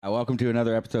Welcome to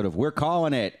another episode of We're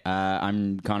Calling It.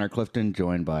 I'm Connor Clifton,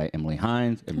 joined by Emily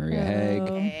Hines and Maria Haig.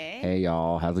 Hey,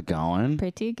 y'all. How's it going?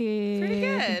 Pretty good. Pretty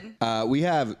good. We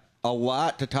have a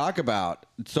lot to talk about.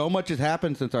 So much has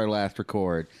happened since our last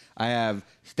record. I have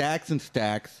stacks and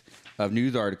stacks of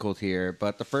news articles here,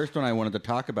 but the first one I wanted to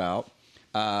talk about,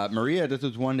 Maria, this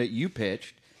is one that you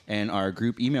pitched in our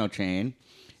group email chain.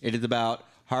 It is about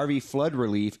Harvey flood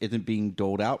relief isn't being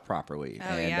doled out properly.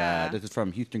 This is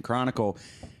from Houston Chronicle.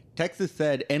 Texas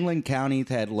said inland counties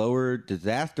had lower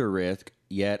disaster risk,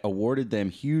 yet awarded them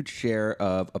huge share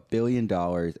of $1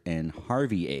 billion in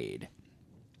Harvey aid.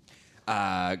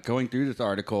 Going through this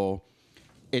article,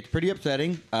 it's pretty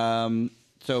upsetting.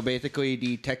 So basically,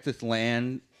 the Texas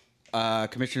Land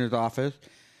Commissioner's Office,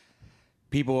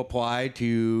 people applied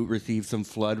to receive some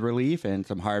flood relief and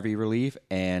some Harvey relief,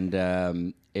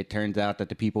 and it turns out that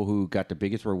the people who got the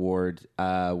biggest rewards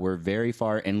were very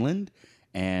far inland,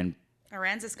 and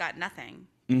Aransas got nothing.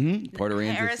 Port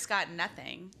Aransas. Harris got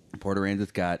nothing. Port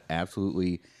Aransas got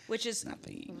absolutely Which is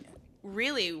nothing.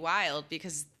 Really wild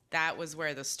because that was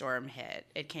where the storm hit.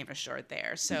 It came ashore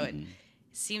there. So it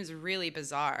seems really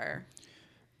bizarre.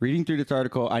 Reading through this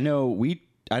article, I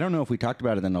don't know if we talked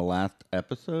about it in the last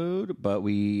episode, but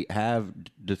we have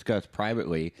discussed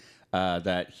privately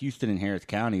that Houston and Harris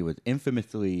County was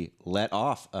infamously let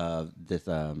off of this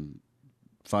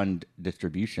fund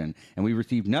distribution, and we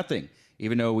received nothing,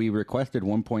 even though we requested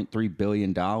 $1.3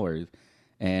 billion.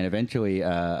 And eventually,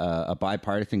 a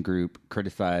bipartisan group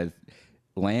criticized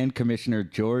Land Commissioner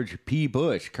George P.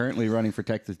 Bush, currently running for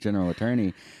Texas General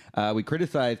Attorney. We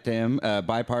criticized him,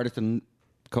 bipartisan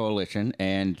coalition,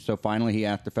 and so finally he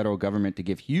asked the federal government to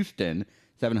give Houston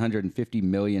 $750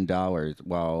 million,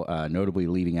 while notably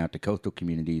leaving out the coastal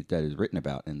communities that is written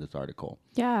about in this article.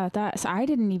 Yeah, so I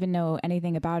didn't even know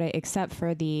anything about it except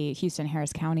for the Houston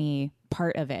Harris County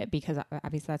part of it, because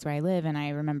obviously that's where I live and I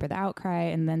remember the outcry.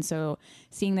 And then so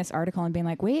seeing this article and being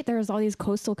like, wait, there's all these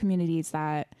coastal communities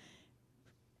that,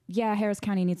 yeah, Harris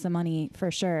County needs some money for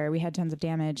sure. We had tons of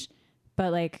damage,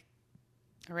 but like,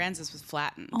 Aransas was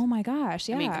flattened. oh my gosh,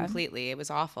 yeah. I mean, completely. It was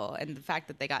awful. And the fact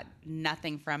that they got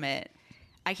nothing from it,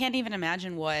 I can't even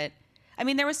imagine what... I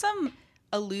mean, there was some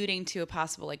alluding to a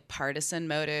possible, like, partisan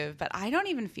motive, but I don't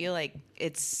even feel like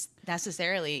it's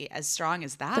necessarily as strong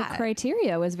as that. The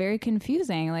criteria was very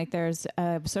confusing. Like, there's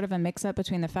a sort of a mix-up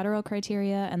between the federal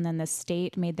criteria, and then the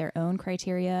state made their own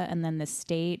criteria, and then the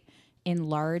state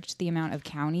enlarged the amount of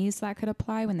counties that could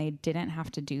apply when they didn't have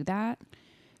to do that.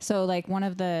 So like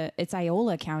it's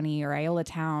Iola County or Iola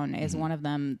Town is one of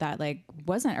them that like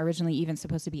wasn't originally even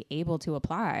supposed to be able to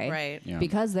apply. Right. Yeah.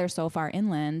 Because they're so far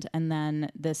inland, and then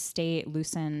the state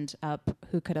loosened up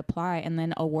who could apply and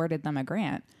then awarded them a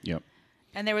grant. Yep.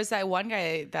 And there was that one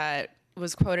guy that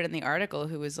was quoted in the article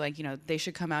who was like, you know, they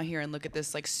should come out here and look at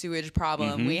this like sewage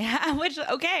problem we have, which,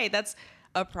 okay, that's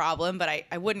a problem, but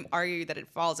I wouldn't argue that it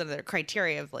falls under the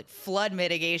criteria of like flood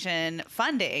mitigation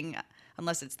funding.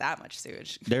 Unless it's that much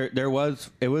sewage.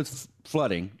 It was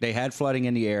flooding. They had flooding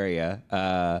in the area,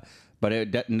 but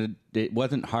it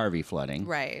wasn't Harvey flooding.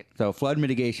 Right. So flood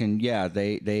mitigation, yeah,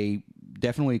 they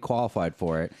definitely qualified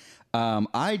for it.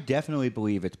 I definitely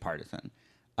believe it's partisan,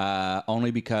 only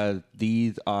because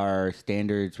these are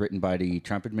standards written by the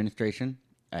Trump administration,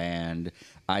 and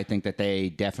I think that they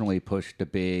definitely pushed the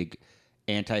big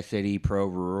anti-city,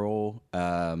 pro-rural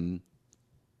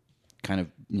kind of,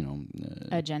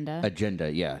 agenda.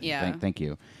 Yeah. Thank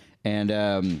you. And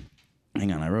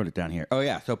hang on, I wrote it down here. Oh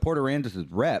yeah. So Port Aransas'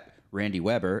 rep, Randy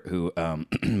Weber, who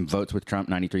votes with Trump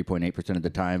 93.8% of the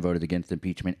time, voted against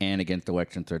impeachment and against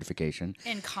election certification.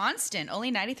 And constant,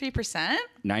 only 93%?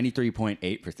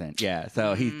 93.8%. Yeah.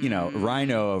 So he's,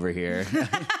 rhino over here.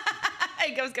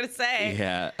 I was going to say.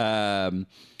 Yeah.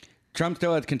 Trump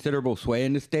still has considerable sway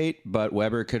in the state, but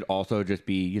Weber could also just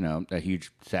be, a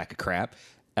huge sack of crap.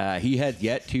 He has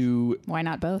yet to... Why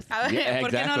not both? Yeah,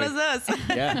 exactly.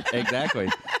 Yeah, exactly.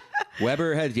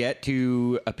 Weber has yet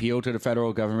to appeal to the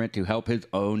federal government to help his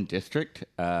own district,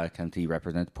 since he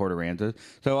represents Port Aransas.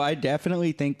 So I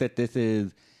definitely think that this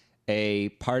is a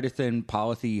partisan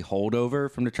policy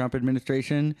holdover from the Trump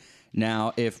administration.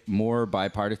 Now, if more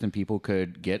bipartisan people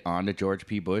could get on to George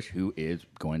P. Bush, who is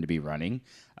going to be running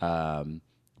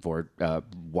for a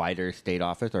wider state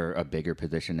office or a bigger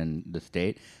position in the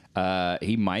state,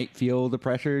 he might feel the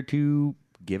pressure to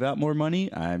give out more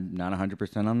money. I'm not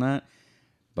 100% on that,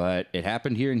 but it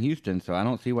happened here in Houston, so I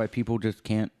don't see why people just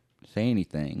can't say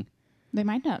anything. They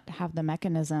might not have the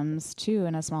mechanisms too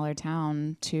in a smaller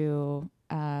town to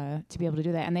be able to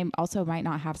do that, and they also might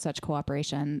not have such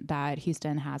cooperation that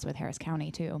Houston has with Harris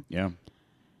County too. Yeah.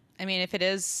 I mean, if it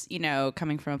is,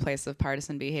 coming from a place of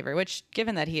partisan behavior, which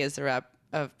given that he is the rep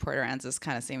of Port Aransas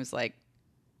kind of seems like,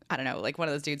 I don't know, like one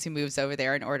of those dudes who moves over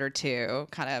there in order to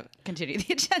kind of continue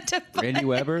the agenda. But Randy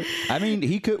Weber. I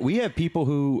mean, we have people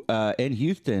who in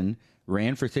Houston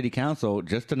ran for city council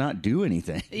just to not do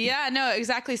anything. Yeah, no,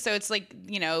 exactly. So it's like,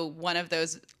 one of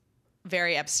those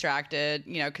very abstracted,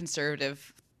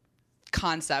 conservative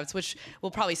concepts, which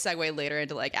will probably segue later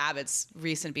into like Abbott's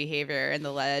recent behavior in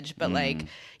the ledge. But like,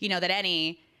 that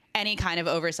any kind of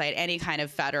oversight, any kind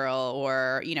of federal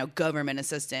or, government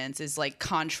assistance is like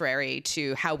contrary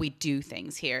to how we do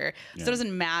things here. Yeah. So it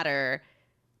doesn't matter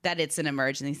that it's an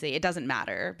emergency. It doesn't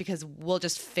matter because we'll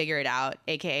just figure it out,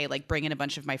 AKA like bring in a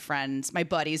bunch of my friends, my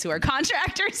buddies who are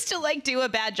contractors to like do a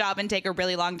bad job and take a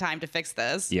really long time to fix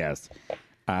this. Yes.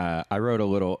 I wrote a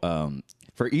little,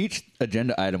 for each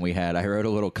agenda item we had, I wrote a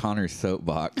little Connor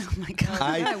soapbox. Oh my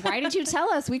God. Why did you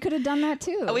tell us? We could have done that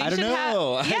too. We I don't should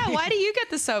know. Why do you get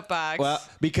the soapbox? Well,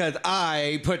 because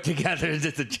I put together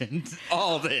this agenda,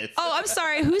 all this. Oh, I'm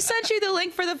sorry. Who sent you the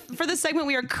link for the segment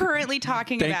we are currently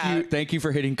talking about? Thank you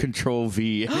for hitting Control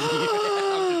V. I'm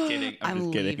just kidding. I'm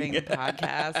just kidding. leaving the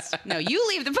podcast. No, you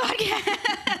leave the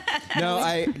podcast.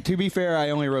 No, to be fair, I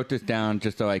only wrote this down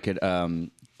just so I could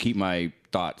keep my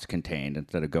thoughts contained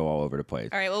instead of go all over the place.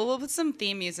 All right, well, we'll put some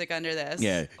theme music under this.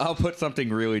 Yeah, I'll put something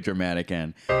really dramatic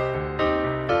in.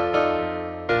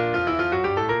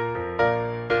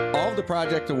 All of the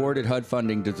projects awarded HUD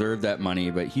funding deserve that money,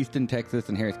 but Houston, Texas,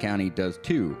 and Harris County does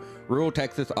too. Rural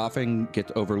Texas often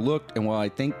gets overlooked, and while I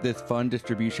think this fund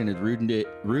distribution is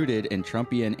rooted in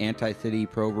Trumpian anti-city,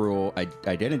 pro-rural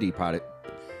identity product.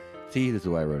 See, this is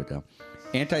why I wrote it down.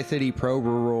 Anti-city,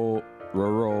 pro-rural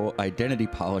identity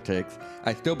politics,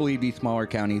 I still believe these smaller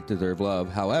counties deserve love.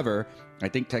 However, I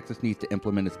think Texas needs to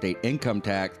implement a state income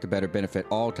tax to better benefit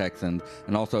all Texans,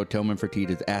 and also Tillman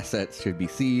Fertitta's assets should be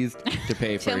seized to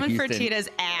pay for Tillman Houston. Fertitta's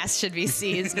ass should be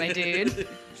seized, my dude.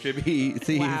 Should be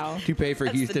seized to pay for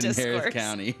That's Houston and Harris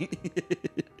County.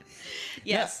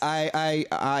 Yes. Yeah,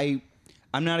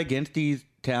 I'm not against these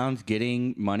towns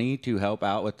getting money to help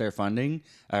out with their funding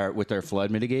or with their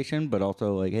flood mitigation, but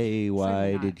also like, hey,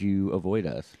 why did you avoid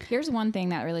us? Here's one thing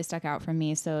that really stuck out for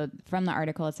me. So from the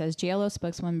article, it says GLO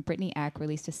spokeswoman Brittany Eck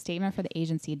released a statement for the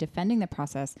agency defending the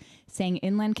process, saying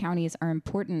inland counties are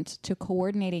important to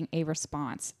coordinating a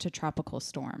response to tropical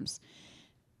storms,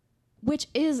 which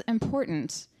is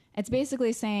important. It's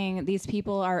basically saying these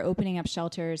people are opening up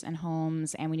shelters and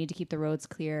homes and we need to keep the roads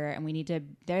clear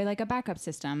and they're like a backup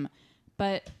system.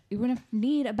 But you wouldn't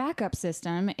need a backup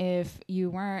system if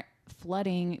you weren't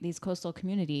flooding these coastal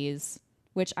communities,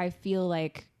 which I feel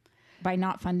like by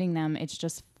not funding them, it's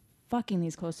just fucking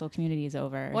these coastal communities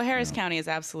over. Well, Harris County is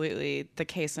absolutely the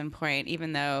case in point,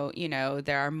 even though,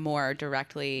 there are more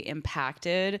directly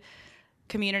impacted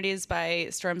communities by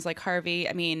storms like Harvey.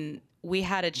 I mean, we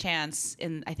had a chance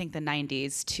in, I think, the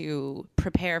 90s to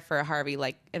prepare for a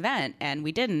Harvey-like event, and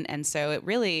we didn't. And so it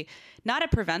really, not a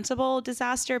preventable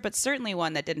disaster, but certainly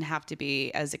one that didn't have to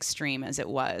be as extreme as it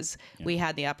was. Yeah. We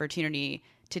had the opportunity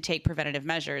to take preventative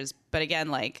measures. But again,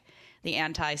 like the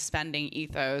anti-spending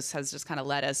ethos has just kind of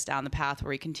led us down the path where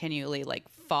we continually like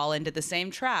fall into the same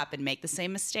trap and make the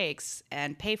same mistakes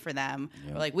and pay for them.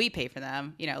 Yeah. Or like we pay for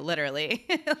them, literally.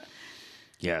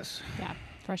 Yes. Yeah,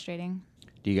 frustrating.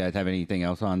 Do you guys have anything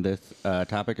else on this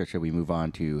topic, or should we move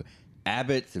on to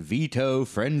Abbott's veto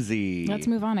frenzy? Let's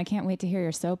move on. I can't wait to hear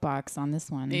your soapbox on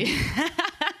this one.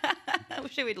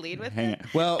 Should we lead with Hang it? on.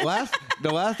 Well,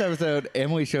 the last episode,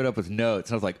 Emily showed up with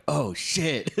notes. And I was like, oh,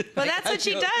 shit. Well, that's what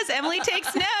she does. Emily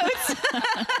takes notes.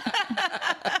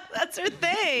 That's her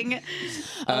thing.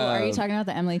 Oh, are you talking about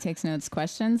the Emily Takes Notes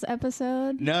questions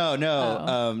episode? No.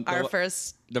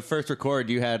 The first record,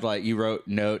 you had you wrote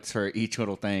notes for each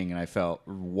little thing, and I felt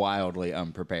wildly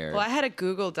unprepared. Well, I had a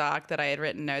Google Doc that I had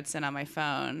written notes in on my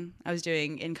phone. I was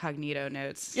doing incognito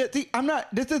notes. Yeah, see,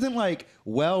 this isn't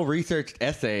well-researched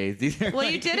essays. These are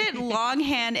you did it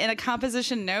longhand in a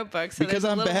composition notebook. So because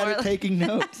I'm bad at taking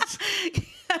notes.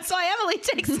 That's why Emily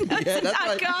takes notes and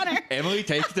not Connor. Emily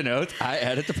takes the notes. I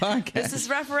edit the podcast. This is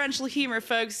referential humor,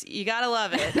 folks. You gotta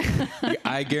love it.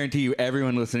 I guarantee you,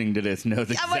 everyone listening to this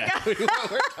knows exactly what we're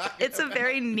talking about. It's a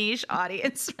very niche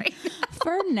audience right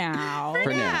now.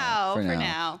 For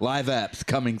now. Live apps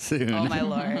coming soon. Oh, my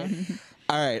Lord.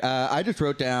 All right. I just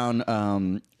wrote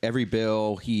down every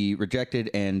bill he rejected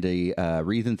and the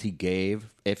reasons he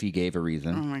gave, if he gave a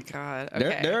reason. Oh, my God.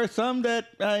 Okay. There are some that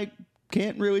I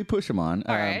can't really push him on.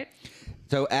 All right.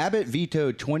 So Abbott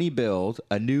vetoed 20 bills,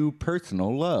 a new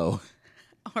personal low.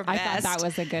 Or I best. thought that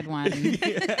was a good one.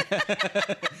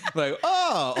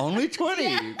 Only 20.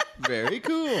 Yeah. Very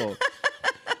cool.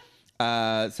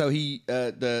 So he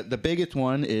the biggest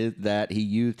one is that he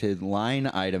used his line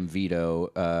item veto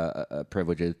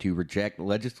privileges to reject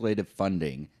legislative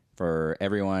funding for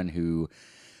everyone who,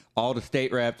 all the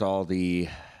state reps, all the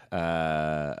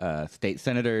state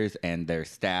senators and their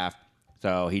staff.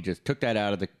 So he just took that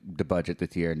out of the budget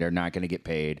this year, and they're not going to get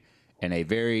paid. And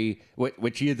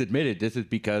which he has admitted, this is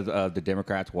because of the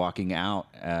Democrats walking out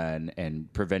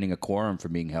and preventing a quorum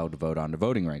from being held to vote on the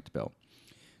voting rights bill.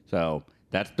 So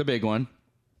that's the big one.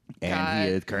 And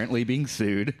he is currently being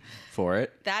sued for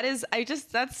it. That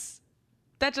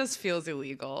just feels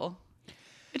illegal.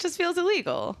 It just feels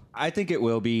illegal. I think it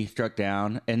will be struck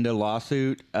down in the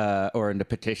lawsuit or in the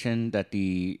petition that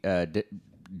the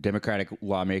Democratic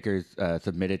lawmakers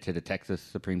submitted to the Texas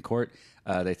Supreme Court.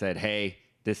 They said, hey,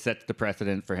 this sets the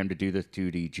precedent for him to do this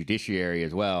to the judiciary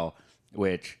as well,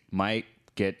 which might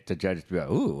get the judges to be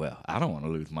like, ooh, well, I don't want to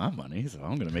lose my money, so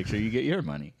I'm going to make sure you get your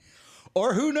money.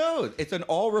 Or who knows? It's an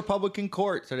all-Republican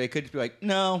court, so they could just be like,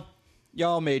 no,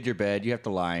 y'all made your bed. You have to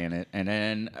lie in it. And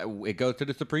then it goes to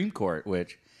the Supreme Court,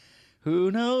 which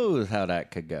who knows how that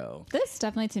could go. This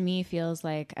definitely, to me, feels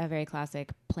like a very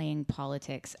classic playing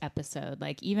politics episode.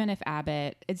 Like, even if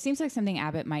Abbott, it seems like something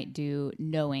Abbott might do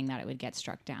knowing that it would get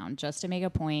struck down, just to make a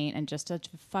point and just to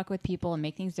fuck with people and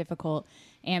make things difficult.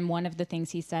 And one of the things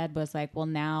he said was like, well,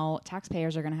 now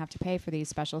taxpayers are going to have to pay for these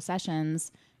special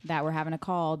sessions that we're having to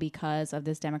call because of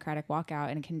this Democratic walkout,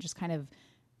 and it can just kind of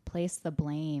place the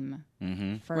blame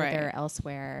further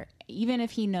elsewhere, even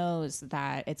if he knows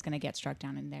that it's going to get struck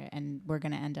down in there and we're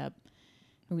going to end up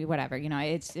whatever,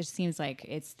 it seems like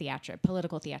it's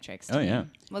political theatrics to me.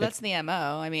 Well, that's the MO.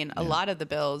 I mean, a lot of the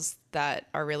bills that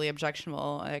are really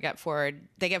objectionable they get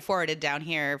forwarded down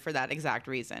here for that exact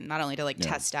reason, not only to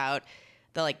test out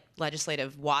the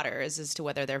legislative waters as to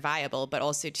whether they're viable, but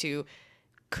also to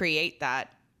create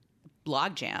that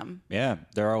logjam. Yeah,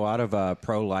 there are a lot of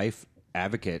pro-life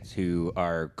advocates who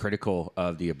are critical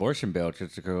of the abortion bill.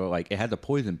 Just it has a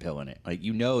poison pill in it. This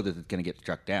is going to get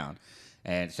struck down.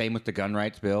 And same with the gun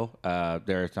rights bill.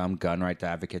 There are some gun rights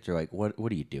advocates who are like, what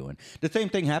are you doing? The same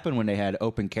thing happened when they had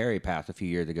open carry passed a few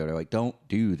years ago. They're like, don't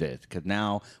do this because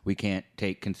now we can't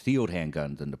take concealed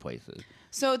handguns into places.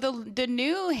 So the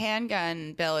new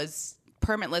handgun bill is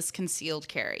permitless concealed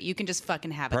carry. You can just fucking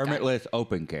have a gun. Permitless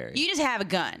open carry. You just have a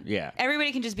gun. Yeah.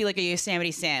 Everybody can just be like a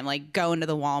Yosemite Sam, go into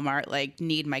the Walmart,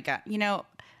 need my gun.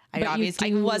 I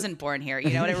wasn't born here.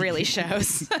 You know what it really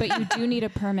shows. But you do need a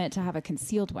permit to have a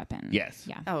concealed weapon. Yes.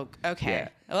 Yeah. Oh, okay.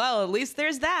 Yeah. Well, at least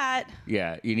there's that.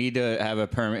 Yeah. You need to have a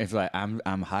permit. It's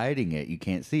I'm hiding it. You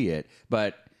can't see it.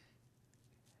 But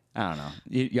I don't know.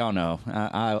 Y'all know.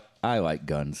 I like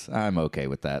guns. I'm okay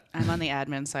with that. I'm on the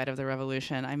admin side of the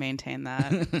revolution. I maintain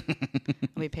that.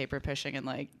 I'll be paper pushing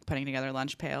and putting together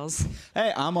lunch pails.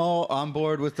 Hey, I'm all on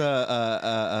board with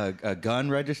a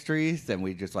gun registries, and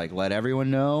we just let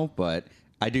everyone know. But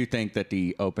I do think that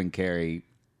the open carry,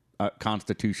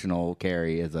 constitutional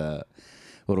carry, is a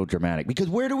little dramatic because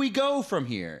where do we go from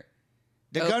here?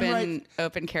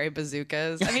 Open carry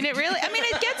bazookas. I mean,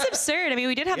 it gets absurd. I mean,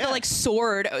 we did have the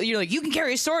sword. You can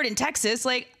carry a sword in Texas.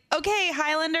 Okay,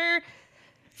 Highlander,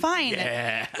 fine.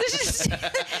 Yeah. See,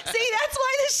 that's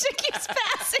why this shit keeps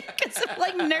passing because of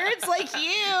nerds like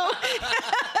you.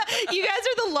 You guys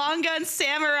are the long gun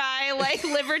samurai,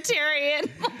 libertarian.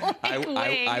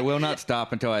 I will not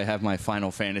stop until I have my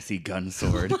Final Fantasy gun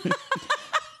sword.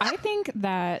 I think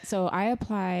that, so I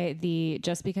apply the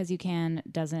just because you can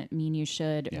doesn't mean you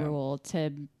should rule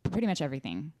to pretty much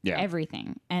everything. Yeah.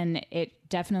 Everything. And it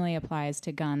definitely applies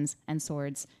to guns and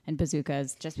swords and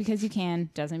bazookas. Just because you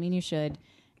can doesn't mean you should.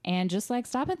 And just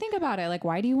stop and think about it.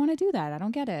 Why do you want to do that? I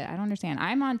don't get it. I don't understand.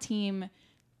 I'm on team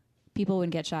people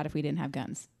wouldn't get shot if we didn't have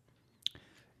guns.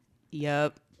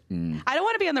 Yep. I don't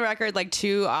want to be on the record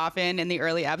too often in the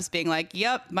early eps being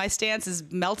yep, my stance is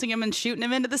melting him and shooting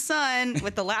him into the sun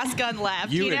with the last gun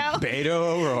left. You know? and Beto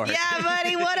O'Rourke. Yeah,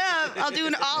 buddy, what up? I'll do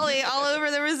an ollie all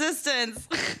over the resistance.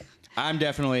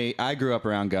 I grew up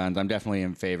around guns. I'm definitely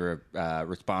in favor of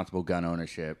responsible gun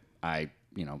ownership. I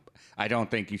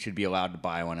don't think you should be allowed to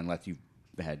buy one unless you've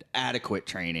had adequate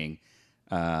training.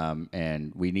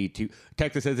 And we need to.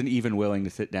 Texas isn't even willing to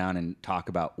sit down and talk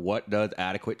about what does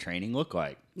adequate training look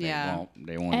like. They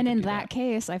won't. And in that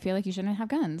case, I feel like you shouldn't have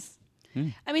guns.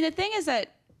 I mean, the thing is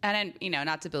that, and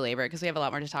not to belabor because we have a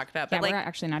lot more to talk about. But we're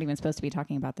actually not even supposed to be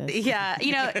talking about this. Yeah,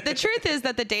 the truth is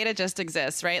that the data just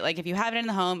exists, right? If you have it in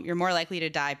the home, you're more likely to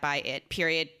die by it.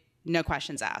 Period. No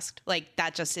questions asked.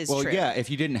 That just is true. Well, yeah. If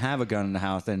you didn't have a gun in the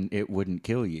house, then it wouldn't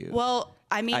kill you. Well,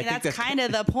 I mean, that's kind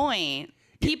of the point.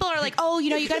 People are like, oh,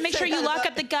 you got to make sure you lock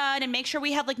up the gun and make sure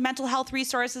we have mental health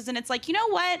resources. And it's you know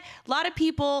what? A lot of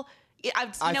people,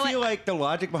 I feel like the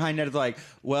logic behind that is like,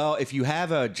 well, if you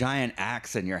have a giant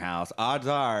axe in your house, odds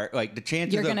are like the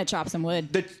chances You're gonna chop some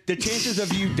wood. The chances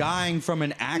of you dying from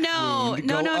an axe wound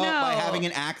go up by having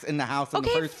an axe in the house in the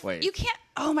first place. You can't.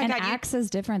 Oh my God. An axe is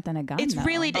different than a gun. It's though.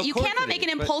 really Of you course cannot it make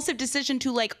is, an but- impulsive decision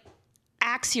to like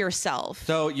axe yourself.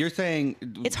 So you're saying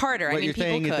It's harder. I What mean, you're people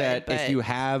saying is could, that but- if you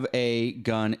have a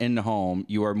gun in the home,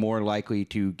 you are more likely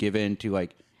to give in to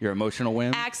like your emotional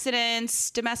whim. Accidents,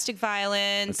 domestic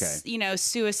violence, Okay.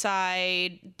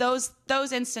 Suicide. Those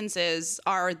instances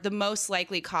are the most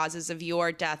likely causes of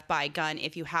your death by gun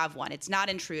if you have one. It's not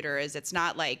intruders. It's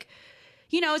not like,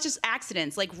 it's just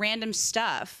accidents, like random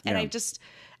stuff. And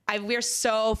Yeah. we're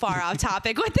so far off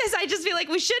topic with this. I just feel like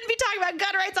we shouldn't be talking about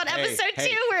gun rights on episode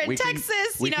 2. We're in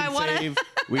Texas. I want to.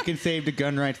 We can save the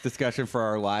gun rights discussion for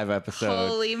our live episode.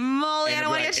 Holy moly! I And don't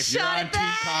want to like, get if you're shot on at Team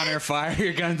that. Connor, fire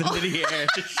your guns into the air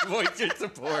to voice your Oh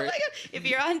support. my God. If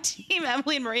you're on Team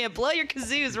Emily and Maria, blow your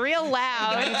kazoos real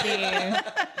loud.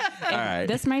 All right.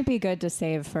 This might be good to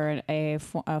save for a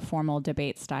formal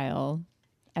debate style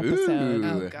episode, Ooh.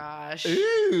 Oh gosh.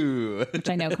 Ooh. which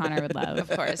I know Connor would love. Of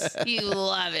course. You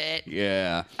love it.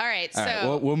 Yeah. All right. So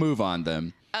All right, we'll move on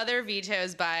then. other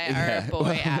vetoes by our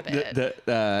boy Abbott.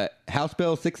 The House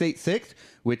Bill 686,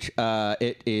 which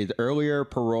it is earlier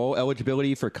parole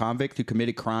eligibility for convicts who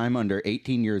committed crime under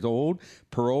 18 years old.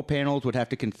 Parole panels would have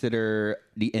to consider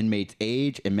the inmate's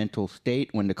age and mental state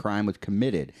when the crime was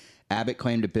committed. Abbott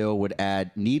claimed the bill would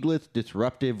add needless,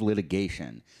 disruptive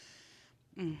litigation.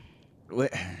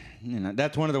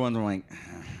 That's one of the ones I'm like,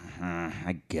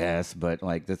 I guess, but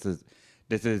like this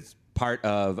is part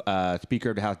of Speaker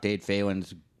of the House Dade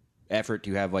Phelan's effort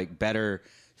to have like better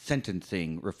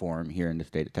sentencing reform here in the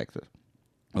state of Texas.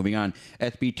 Moving on,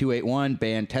 SB 281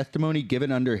 banned testimony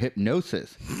given under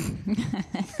hypnosis.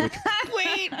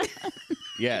 Wait.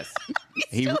 Yes,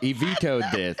 he vetoed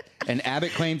this, and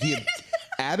Abbott claims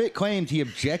he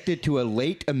objected to a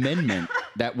late amendment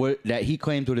that he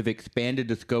claims would have expanded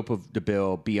the scope of the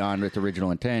bill beyond its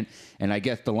original intent. And I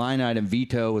guess the line item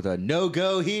veto was a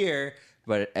no-go here,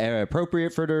 but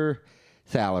appropriate for their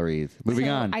salaries. Moving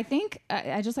on. I think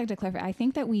I just like to clarify. I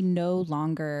think that we no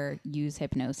longer use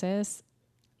hypnosis.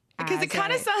 Because it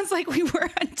kind of sounds like we were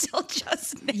until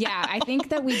just now. Yeah, I think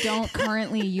that we don't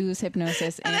currently use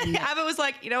hypnosis. And then Abbott was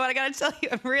like, you know what, I got to tell you,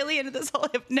 I'm really into this whole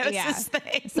hypnosis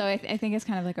thing. So I think it's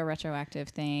kind of like a retroactive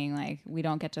thing. Like we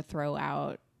don't get to throw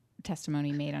out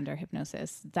testimony made under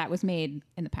hypnosis that was made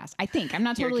in the past. I think. I'm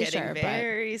not totally You're sure. getting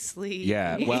very sleepy.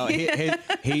 Yeah, well,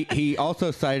 he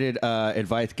also cited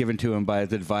advice given to him by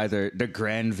his advisor, the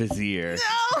Grand Vizier.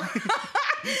 No!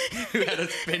 Who had a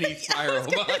spinning spiral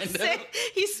behind him.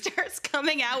 He starts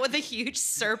coming out with a huge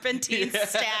serpentine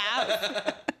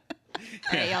staff.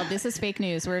 All right, y'all, this is fake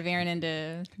news. We're veering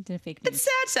into fake news.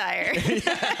 It's satire.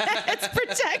 It's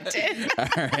protected.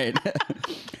 All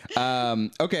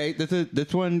right. Okay,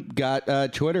 this one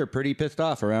got Twitter pretty pissed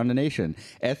off around the nation.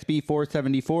 SB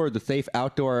 474, the Safe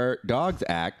Outdoor Dogs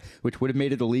Act, which would have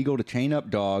made it illegal to chain up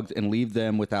dogs and leave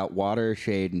them without water,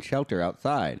 shade, and shelter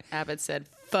outside. Abbott said,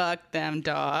 fuck them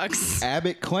dogs.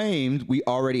 Abbott claims we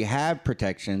already have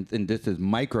protections and this is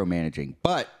micromanaging.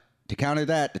 But to counter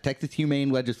that, the Texas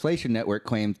Humane Legislation Network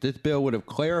claims this bill would have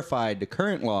clarified the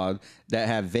current laws that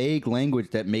have vague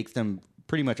language that makes them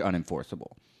pretty much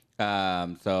unenforceable.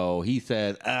 So he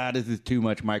says, this is too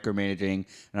much micromanaging.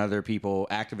 And other people,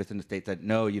 activists in the state said,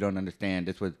 no, you don't understand.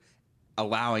 This was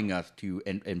allowing us to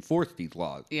enforce these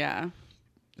laws. Yeah.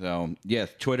 So, yes,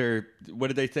 Twitter, what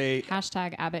did they say?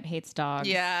 Hashtag Abbott hates dogs.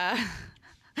 Yeah.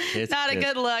 Pissed, Not a pissed.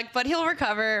 good look, but he'll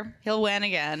recover. He'll win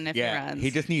again if he runs.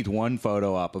 He just needs one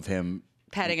photo up of him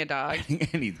petting a dog.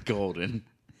 and he's golden.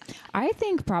 I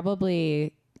think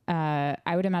probably I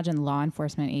would imagine law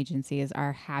enforcement agencies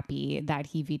are happy that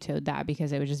he vetoed that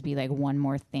because it would just be like one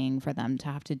more thing for them to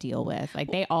have to deal with.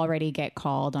 Like they already get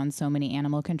called on so many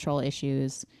animal control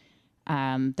issues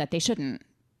that they shouldn't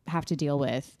have to deal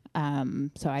with.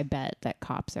 So I bet that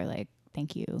cops are like,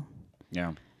 thank you.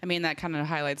 Yeah. I mean, that kind of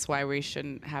highlights why we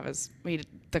shouldn't have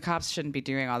the cops shouldn't be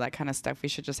doing all that kind of stuff. We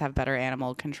should just have better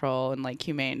animal control and like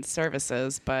humane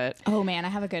services. But Oh man, I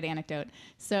have a good anecdote.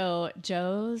 So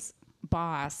Joe's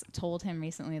boss told him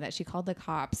recently that she called the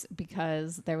cops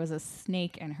because there was a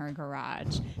snake in her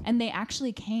garage, and they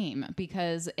actually came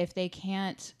because if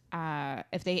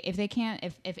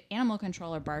animal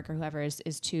control or Bark or whoever is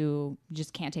too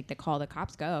just can't take the call, the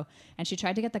cops go. And she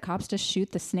tried to get the cops to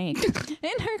shoot the snake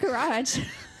in her garage.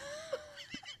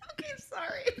 I'm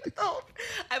sorry. Oh,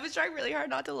 I was trying really hard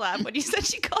not to laugh when you said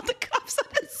she called the cops on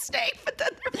a snake, but then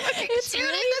they're fucking It's shooting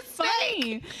really the snake.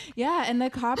 funny. Yeah, and the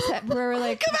cops were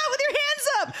like, Come out with your hands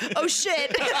up. Oh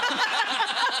shit.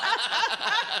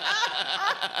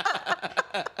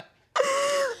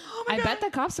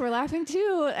 cops were laughing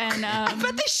too, and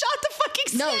but they shot the fucking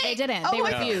snake. no, they didn't. They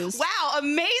my- refused. Wow,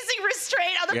 amazing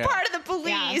restraint on the part of the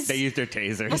police. They used their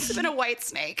tasers. Must have been a white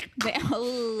snake.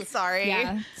 oh, Sorry.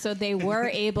 yeah. So they were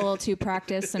able to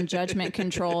practice some judgment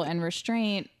control and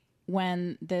restraint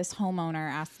when this homeowner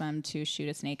asked them to shoot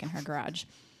a snake in her garage.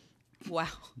 Wow.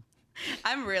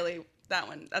 I'm really that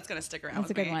one. That's gonna stick around. That's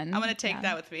with a good me. one. I'm gonna take Yeah.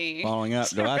 that with me. Following up,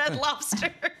 the last Red one- Lobster.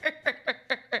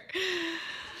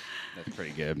 That's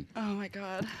pretty good. Oh my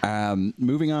god.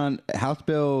 Moving on, House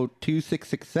Bill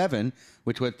 2667,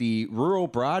 which was the rural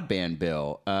broadband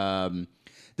bill.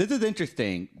 This is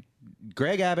interesting.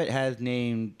 Greg Abbott has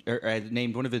named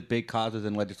one of his big causes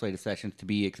in legislative sessions to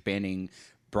be expanding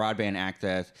broadband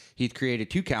access. He's created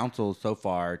 2 councils so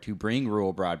far to bring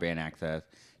rural broadband access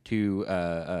to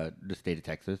the state of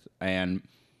Texas, and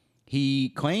he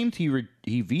claims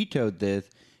he vetoed this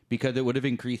because it would have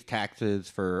increased taxes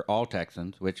for all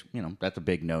Texans, which, you know, that's a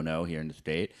big no-no here in the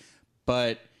state.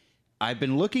 But I've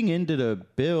been looking into the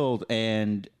bills,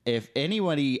 and if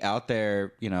anybody out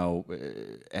there, you know,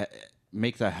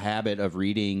 makes a habit of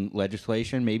reading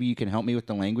legislation, maybe you can help me with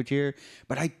the language here,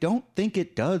 but I don't think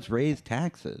it does raise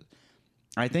taxes.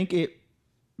 I think it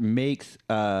makes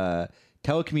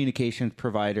telecommunications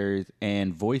providers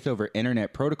and voice over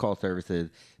internet protocol services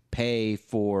pay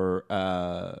for,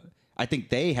 I think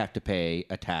they have to pay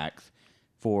a tax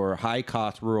for high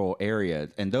cost rural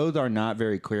areas, and those are not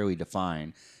very clearly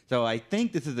defined. So I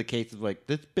think this is a case of like,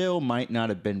 this bill might not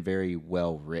have been very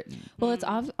well written. Well, it's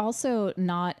also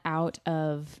not out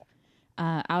of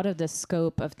the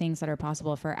scope of things that are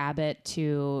possible for Abbott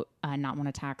to not want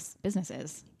to tax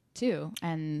businesses too,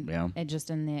 and it just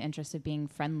in the interest of being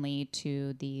friendly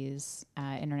to these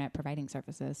internet providing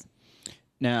services.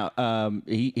 Now,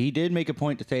 he did make a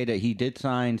point to say that he did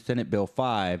sign Senate Bill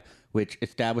 5, which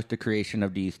established the creation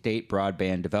of the State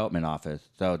Broadband Development Office.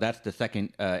 So that's the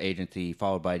second agency,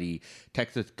 followed by the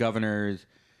Texas Governor's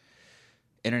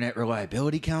Internet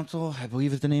Reliability Council, I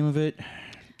believe is the name of it.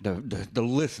 The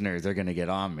listeners are going to get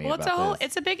on me about this.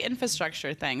 It's a big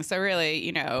infrastructure thing. So really,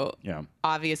 you know,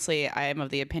 obviously I am of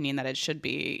the opinion that it should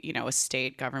be, you know, a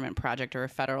state government project or a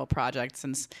federal project,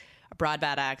 since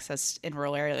broadband access in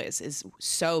rural areas is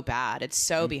so bad. It's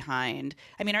so behind.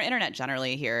 I mean, our internet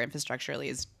generally here, infrastructurally,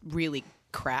 is really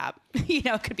crap. You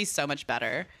know, it could be so much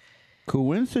better.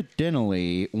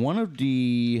 Coincidentally, one of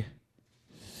the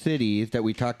cities that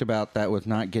we talked about that was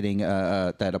not getting,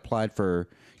 that applied for,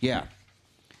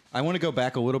 I want to go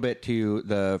back a little bit to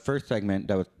the first segment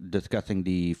that was discussing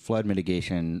the flood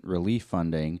mitigation relief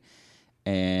funding.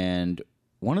 And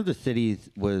one of the cities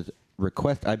was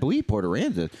I believe Port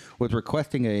Aransas was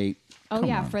requesting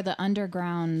for the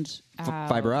underground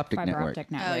fiber optic network. That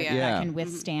can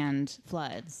withstand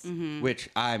floods. Which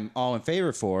I'm all in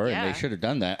favor for, and they should have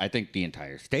done that. I think the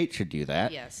entire state should do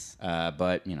that. Yes.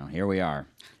 But, you know, here we are.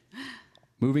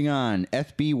 Moving on,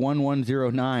 SB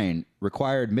 1109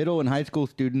 required middle and high school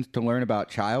students to learn about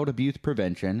child abuse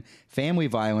prevention, family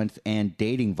violence, and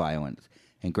dating violence.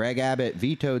 And Greg Abbott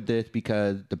vetoed this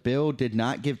because the bill did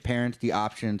not give parents the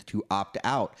options to opt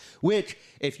out, which,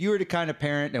 if you're the kind of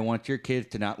parent that wants your kids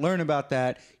to not learn about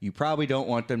that, you probably don't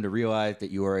want them to realize that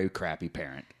you are a crappy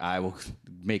parent. I will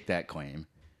make that claim.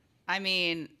 I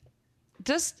mean,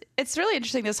 it's really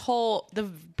interesting, the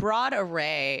broad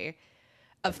array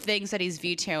of things that he's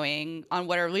vetoing on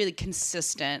what are really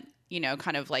consistent, you know,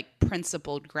 kind of like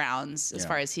principled grounds as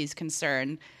far as he's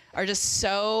concerned, are just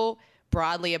so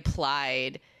broadly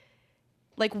applied.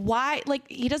 Like, why? Like,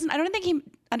 I don't think he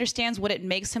understands what it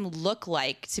makes him look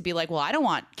like to be like, well, I don't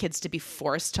want kids to be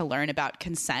forced to learn about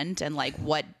consent and like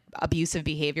what abusive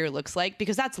behavior looks like,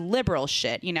 because that's liberal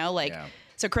shit, you know? Like,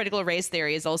 so critical race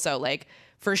theory is also like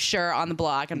for sure on the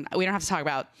block, and we don't have to talk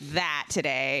about that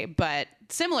today, but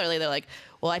similarly, they're like,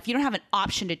 well, if you don't have an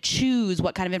option to choose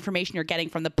what kind of information you're getting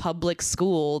from the public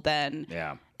school, then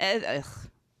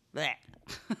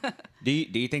Do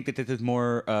you think that this is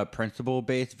more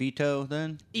principle-based veto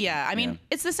then? Yeah, I mean,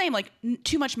 it's the same, like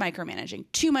too much micromanaging,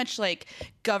 too much like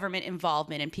government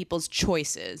involvement in people's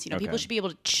choices. You know, people should be able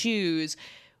to choose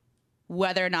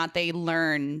whether or not they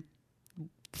learn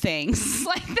things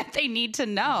like that they need to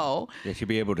know. They should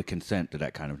be able to consent to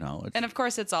that kind of knowledge. And of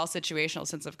course, it's all situational,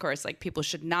 since of course, like people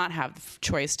should not have the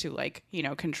choice to like, you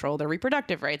know, control their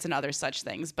reproductive rights and other such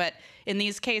things. But in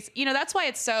these cases, you know, that's why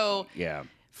it's so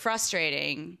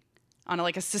frustrating on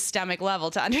a systemic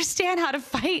level to understand how to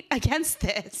fight against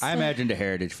this. I imagine the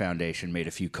Heritage Foundation made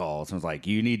a few calls and was like,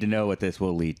 you need to know what this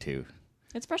will lead to.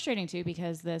 It's frustrating, too,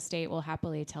 because the state will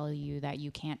happily tell you that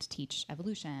you can't teach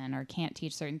evolution or can't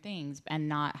teach certain things and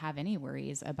not have any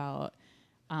worries about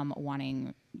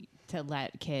wanting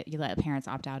to you let parents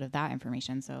opt out of that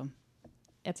information. So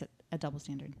it's a double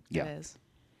standard. Yeah. It is.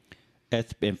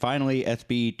 And finally,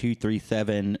 SB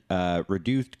 237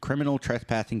 reduced criminal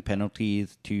trespassing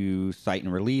penalties to cite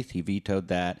and release. He vetoed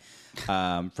that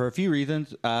for a few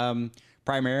reasons.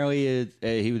 Primarily,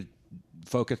 he was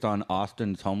focused on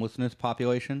Austin's homelessness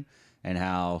population and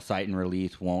how cite and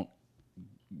release won't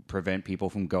prevent people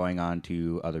from going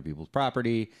onto other people's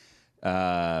property.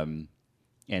 And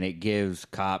it gives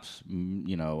cops,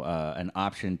 an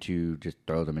option to just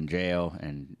throw them in jail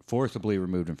and forcibly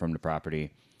remove them from the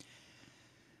property.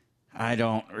 I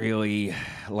don't really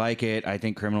like it. I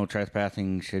think criminal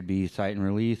trespassing should be cite and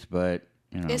release, but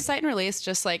Is cite and release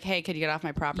just like, hey, could you get off my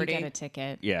You property? get a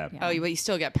ticket. Yeah. Oh, but you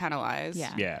still get penalized.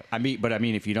 Yeah. Yeah. I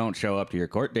mean, if you don't show up to your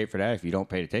court date for that, if you don't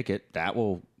pay the ticket, that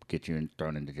will get you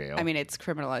thrown into jail. I mean, it's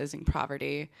criminalizing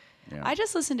poverty. Yeah. I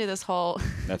just listened to this whole.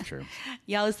 That's true.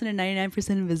 Y'all listen to 99%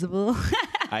 Invisible.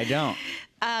 I don't.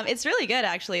 It's really good,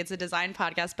 actually. It's a design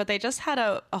podcast, but they just had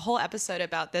a whole episode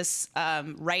about this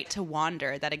right to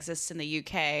wander that exists in the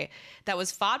UK that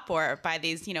was fought for by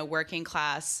these, working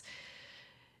class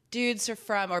dudes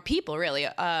or people, really.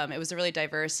 It was a really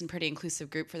diverse and pretty inclusive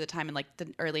group for the time in like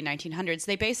the early 1900s.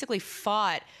 They basically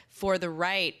fought for the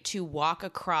right to walk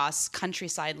across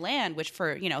countryside land, which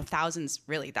for, thousands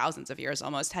of years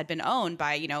almost had been owned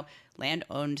by, land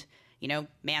owned,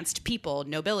 manced people,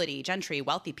 nobility, gentry,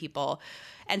 wealthy people.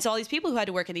 And so all these people who had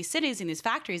to work in these cities and these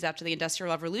factories after the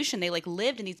Industrial Revolution, they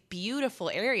lived in these beautiful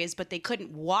areas, but they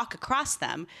couldn't walk across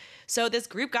them. So this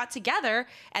group got together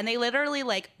and they literally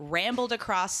rambled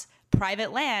across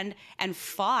private land and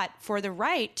fought for the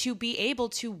right to be able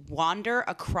to wander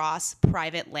across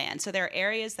private land. So there are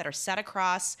areas that are set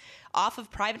across off of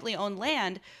privately owned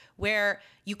land where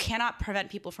you cannot prevent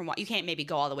people from you can't maybe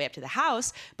go all the way up to the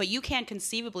house, but you can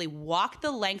conceivably walk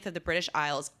the length of the British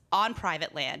Isles on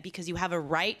private land because you have a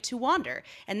right to wander.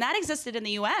 And that existed in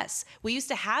the US. We used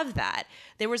to have that.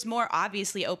 There was more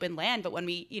obviously open land, but when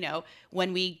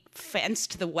we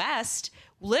fenced the West,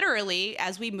 literally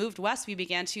as we moved west, we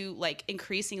began to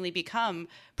increasingly become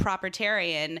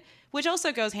proprietarian, which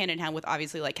also goes hand in hand with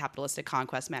obviously capitalistic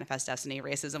conquest, manifest destiny,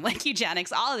 racism,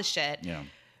 eugenics, all of this shit. Yeah.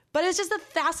 But it's just a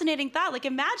fascinating thought.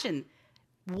 Imagine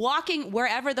walking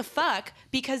wherever the fuck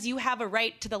because you have a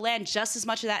right to the land just as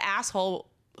much as that asshole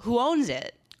who owns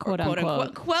it. Quote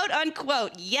unquote. Quote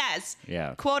unquote. Yes.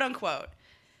 Yeah. Quote unquote.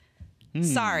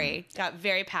 Sorry. Got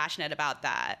very passionate about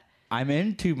that. I'm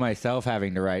into myself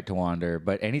having the right to wander,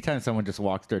 but anytime someone just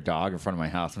walks their dog in front of my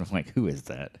house, I'm like, who is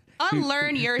that?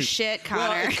 Unlearn your shit,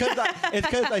 Connor. Well, it's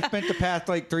because I spent the past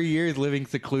 3 years living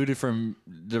secluded from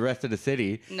the rest of the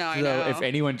city. No, I so know. if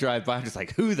anyone drives by, I'm just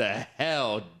like, who the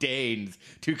hell deigns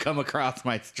to come across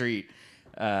my street?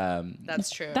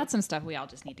 That's true. That's some stuff we all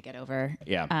just need to get over.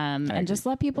 Yeah, I agree. And just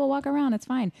let people walk around. It's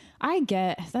fine.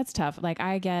 That's tough.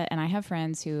 And I have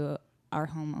friends who are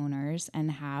homeowners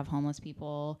and have homeless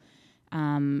people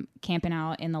camping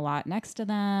out in the lot next to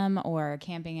them or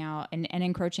camping out and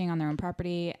encroaching on their own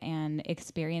property and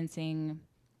experiencing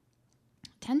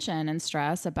tension and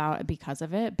stress because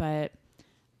of it. But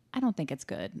I don't think it's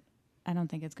good. I don't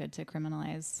think it's good to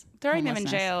criminalize Throwing them in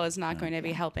homelessness. jail is not going to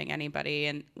be helping anybody.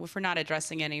 And if we're not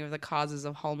addressing any of the causes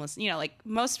of homeless,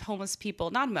 most homeless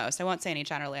people, not most, I won't say any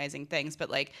generalizing things,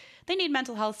 but they need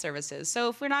mental health services. So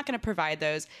if we're not going to provide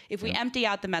those, if we empty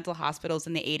out the mental hospitals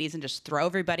in the 80s and just throw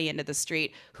everybody into the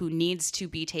street who needs to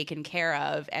be taken care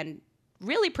of and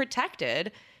really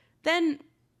protected, then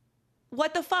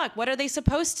what the fuck? What are they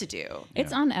supposed to do?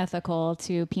 It's unethical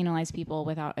to penalize people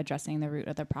without addressing the root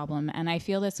of the problem. And I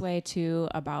feel this way too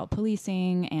about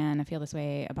policing, and I feel this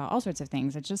way about all sorts of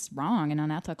things. It's just wrong and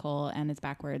unethical and it's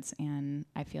backwards. And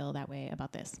I feel that way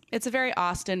about this. It's a very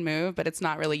Austin move, but it's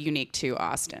not really unique to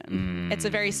Austin. It's a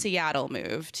very Seattle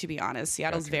move, to be honest.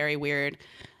 Seattle's very weird.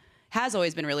 Has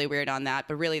always been really weird on that,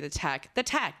 but really the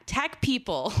tech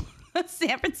people.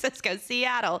 San Francisco,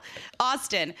 Seattle,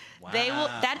 Austin.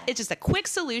 Wow. It's just a quick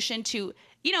solution to,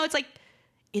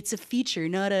 it's a feature,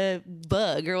 not a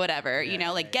bug or whatever, get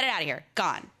it out of here.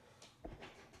 Gone.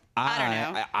 I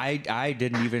don't know. I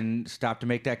didn't even stop to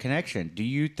make that connection. Do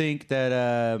you think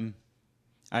that,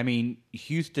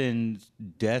 Houston's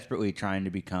desperately trying to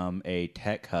become a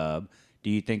tech hub. Do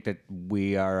you think that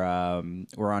we're on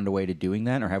the way to doing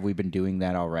that, or have we been doing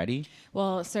that already?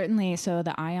 Well, certainly. So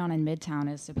the Ion in Midtown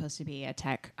is supposed to be a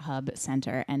tech hub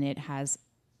center, and it has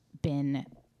been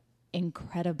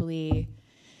incredibly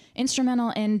instrumental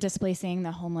in displacing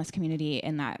the homeless community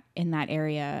in that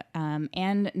area,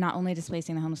 and not only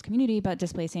displacing the homeless community, but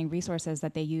displacing resources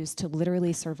that they use to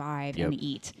literally survive and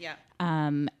eat. Yeah.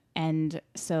 And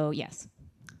so, yes.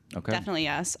 Okay. Definitely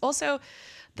yes. Also,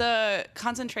 the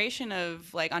concentration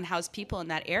of like unhoused people in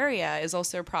that area is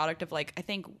also a product of like, I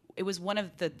think it was one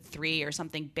of the 3 or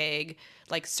something big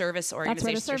like service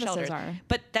organizations That's where the or services shelters. are.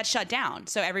 But that shut down.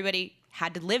 So everybody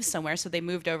had to live somewhere. So they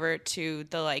moved over to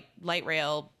the like light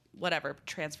rail, whatever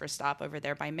transfer stop over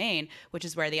there by Maine, which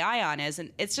is where the Ion is.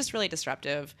 And it's just really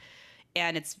disruptive.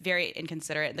 And it's very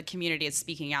inconsiderate. The community is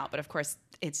speaking out, but of course,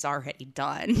 it's already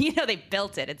done. You know, they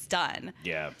built it; it's done.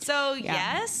 Yeah. So Yeah.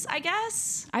 yes, I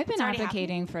guess I've been it's already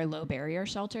advocating for low barrier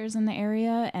shelters in the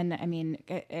area, and I mean,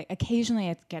 occasionally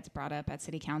it gets brought up at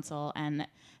city council, and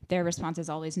their response is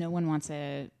always, "No one wants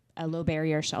a low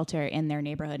barrier shelter in their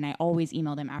neighborhood." And I always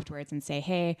email them afterwards and say,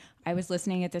 "Hey, I was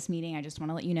listening at this meeting. I just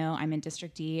want to let you know I'm in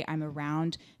District D. I'm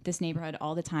around this neighborhood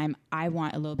all the time. I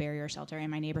want a low barrier shelter in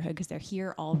my neighborhood because they're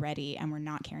here already, and we're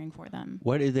not caring for them."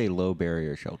 What is a low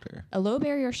barrier shelter? A low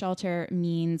barrier shelter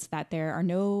means that there are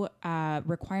no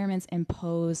requirements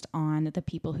imposed on the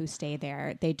people who stay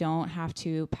there. They don't have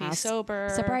to pass sober.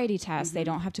 sobriety tests. They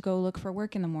don't have to go look for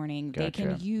work in the morning. They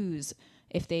can Gotcha. use,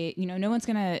 if they, no one's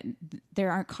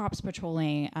there aren't cops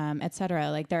patrolling, et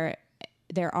cetera. Like there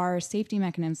are safety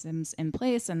mechanisms in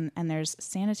place, and there's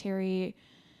sanitary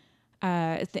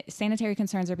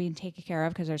concerns are being taken care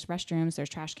of because there's restrooms, there's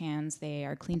trash cans, they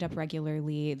are cleaned up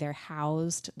regularly, they're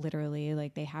housed literally,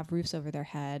 like they have roofs over their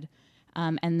head.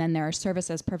 And then there are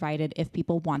services provided if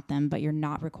people want them, but you're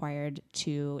not required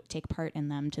to take part in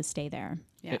them to stay there.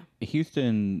 Yeah.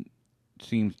 Houston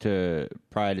seems to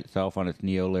pride itself on its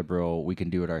neoliberal, we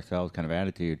can do it ourselves kind of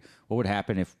attitude. What would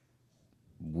happen if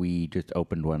we just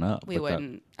opened one up? We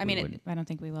wouldn't. I mean, I don't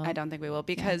think we will. I don't think we will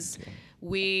because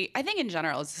I think in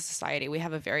general as a society, we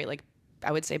have a very like,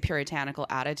 I would say puritanical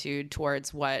attitude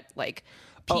towards what like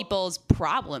people's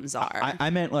problems are.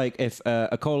 I meant like if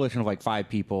a coalition of like 5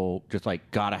 people just like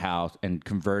got a house and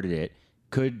converted it,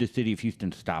 could the city of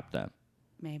Houston stop them?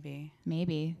 Maybe.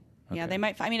 Yeah, they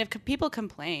might. I mean, if people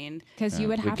complained. Because you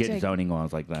would We have get to. zoning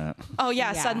laws like that. Oh,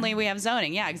 yeah, Yeah. suddenly we have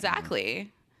zoning. Yeah,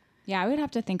 exactly. Yeah, I would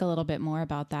have to think a little bit more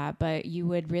about that, but you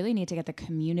would really need to get the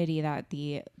community that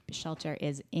the shelter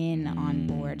is in on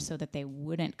board so that they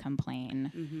wouldn't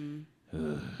complain,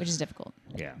 which is difficult.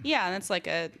 Yeah. Yeah, and it's like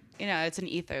it's an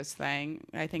ethos thing.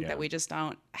 I think Yeah. that we just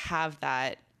don't have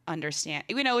that understand.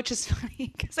 Which is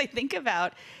funny because I think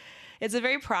about. It's a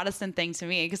very Protestant thing to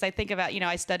me because I think about,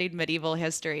 I studied medieval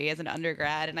history as an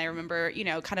undergrad, and I remember,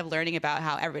 kind of learning about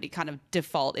how everybody kind of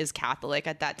default is Catholic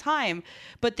at that time.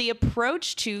 But the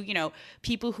approach to,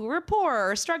 people who were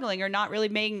poor or struggling or not really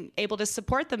being able to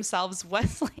support themselves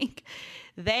was like,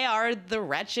 they are the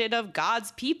wretched of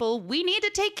God's people. We need to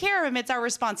take care of them. It's our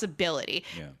responsibility.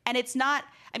 Yeah. And it's not,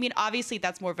 obviously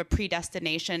that's more of a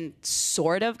predestination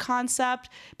sort of concept,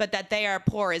 but that they are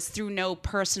poor is through no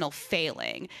personal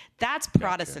failing. That's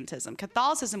Protestantism.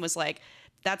 Catholicism was like,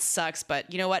 that sucks,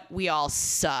 but you know what? We all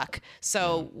suck.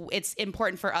 So it's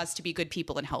important for us to be good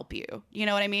people and help you. You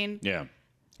know what I mean? Yeah.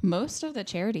 Most of the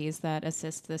charities that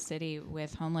assist the city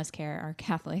with homeless care are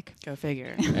Catholic. Go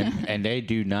figure. and they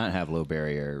do not have low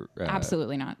barrier.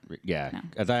 Absolutely not. Yeah. No.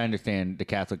 As I understand, the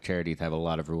Catholic charities have a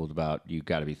lot of rules about you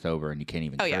got to be sober and you can't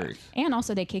even yeah. curse. And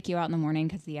also, they kick you out in the morning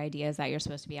because the idea is that you're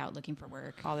supposed to be out looking for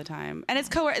work. All the time. And it's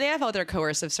they have other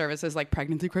coercive services like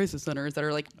pregnancy crisis centers that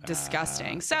are like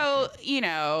disgusting. So,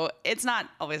 it's not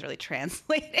always really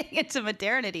translating into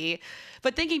modernity,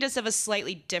 but thinking just of a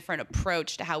slightly different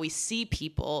approach to how we see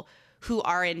people who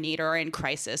are in need or are in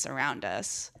crisis around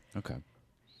us. Okay.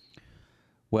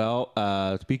 Well,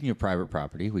 speaking of private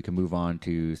property, we can move on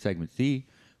to segment C,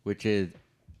 which is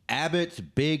Abbott's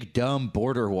big dumb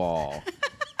border wall.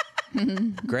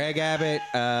 Greg Abbott,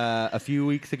 a few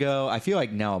weeks ago, I feel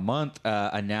like now a month,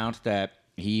 announced that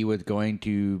he was going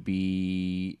to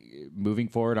be moving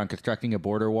forward on constructing a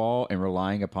border wall and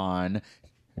relying upon,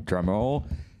 drumroll,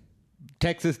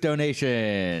 Texas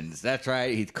donations. That's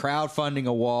right. He's crowdfunding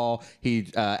a wall. He's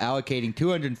allocating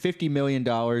 $250 million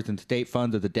in state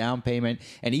funds as a down payment,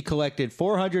 and he collected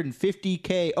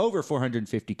 $450K, over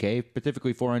 $450K,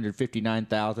 specifically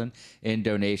 $459,000 in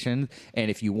donations.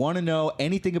 And if you want to know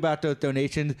anything about those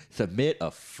donations, submit a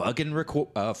fucking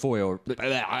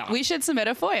FOIA. We should submit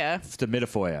a FOIA. Submit a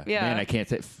FOIA. Yeah. Man, I can't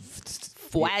say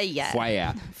FOIA.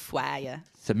 FOIA. FOIA.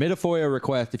 Submit a FOIA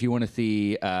request if you want to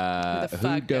see the who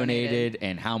fuck donated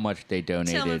and how much they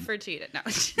donated. Tillman Fertitta. No.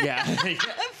 Yeah.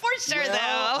 For sure,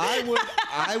 though.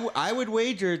 I would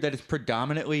wager that it's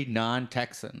predominantly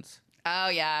non-Texans. Oh,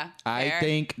 yeah. I Fair.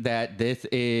 think that this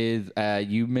is,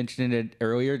 you mentioned it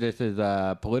earlier, this is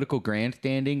political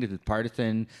grandstanding. This is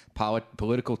partisan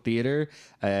political theater.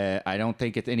 I don't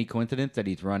think it's any coincidence that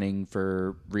he's running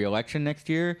for re-election next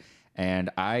year. And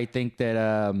I think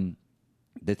that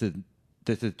this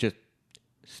is just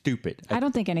stupid. I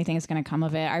don't think anything is going to come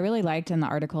of it. I really liked in the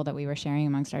article that we were sharing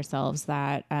amongst ourselves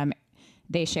that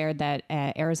they shared that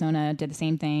Arizona did the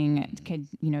same thing, could,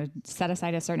 set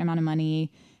aside a certain amount of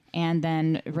money and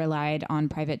then relied on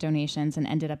private donations and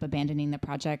ended up abandoning the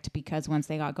project because once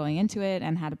they got going into it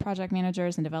and had project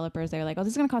managers and developers, they were like, oh,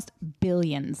 this is going to cost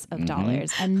billions of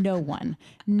dollars. And no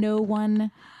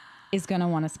one is going to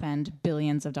want to spend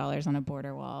billions of dollars on a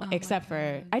border wall, except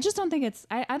for, I just don't think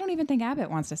I don't even think Abbott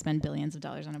wants to spend billions of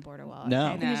dollars on a border wall. No.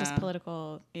 I think it's just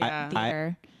political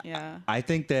theater. I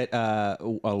think that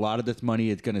a lot of this money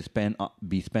is going to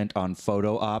be spent on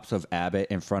photo ops of Abbott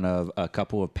in front of a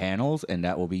couple of panels, and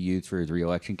that will be used for his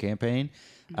reelection campaign.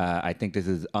 I think this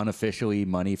is unofficially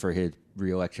money for his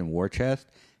reelection war chest.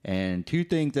 And two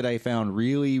things that I found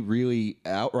really, really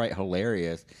outright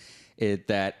hilarious is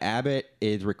that Abbott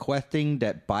is requesting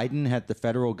that Biden had the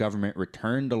federal government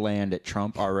return the land that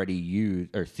Trump already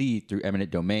used or seized through eminent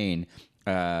domain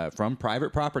from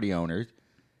private property owners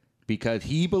because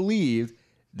he believes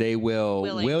they will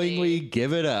willingly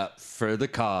give it up for the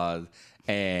cause.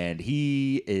 And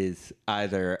he is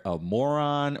either a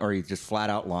moron or he's just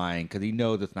flat out lying because he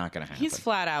knows it's not going to happen. He's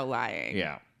flat out lying.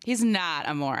 Yeah. He's not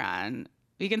a moron.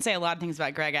 We can say a lot of things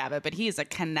about Greg Abbott, but he's a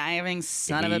conniving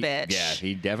son of a bitch. Yeah,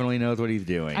 he definitely knows what he's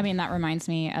doing. I mean, that reminds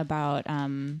me about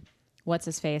what's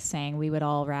his face saying we would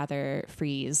all rather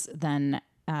freeze than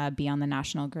be on the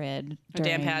national grid.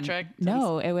 Dan Patrick?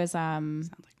 No, it was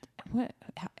what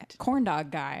corn dog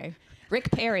guy,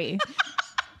 Rick Perry.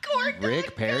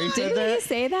 Rick Perry said Didn't that? he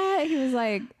say that? He was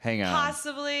like, Hang on.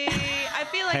 Possibly. I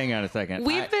feel like Hang on a second.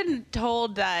 we've been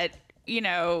told that,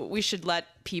 we should let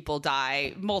people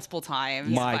die multiple times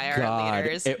My by God, our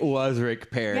leaders. it was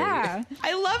Rick Perry. yeah,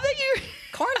 I love that you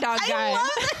corn dog guy. I love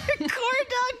that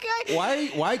corn dog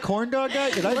guy. Why corn dog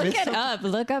guy? Did I Look miss it something? up.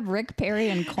 Look up Rick Perry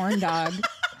and corn dog.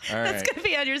 All right. That's gonna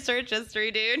be on your search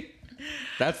history, dude.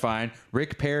 That's fine.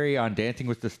 Rick Perry on Dancing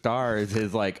with the Stars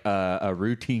is like a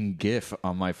routine GIF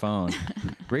on my phone.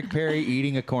 Rick Perry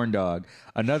eating a corn dog.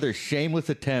 Another shameless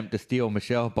attempt to steal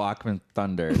Michelle Bachmann's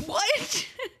thunder. What?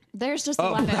 There's just a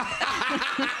lot of.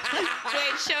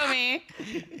 Wait, show me.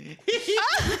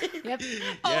 Yep.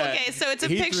 Oh, Yeah, okay. So it's a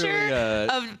he's picture really,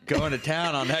 of going to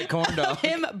town on that corn dog.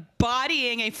 him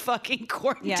bodying a fucking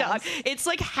corn Yes. dog. It's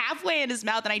like halfway in his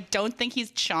mouth, and I don't think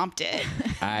he's chomped it.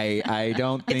 I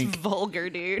don't It's think. vulgar,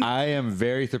 dude. I am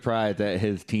very surprised that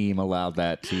his team allowed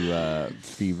that to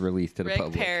be released to the Rick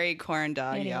public. Perry, corn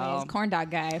dog, Anyways, y'all. corn dog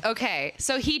guy. Okay,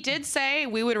 so he did say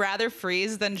we would rather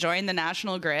freeze than join the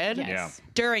national grid Yes. Yeah.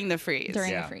 during the freeze.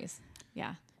 During Yeah. the freeze.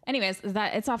 Yeah. Anyways,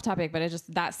 that it's off topic, but it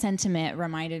just that sentiment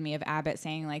reminded me of Abbott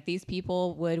saying like these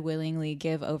people would willingly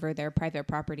give over their private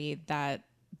property that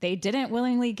they didn't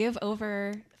willingly give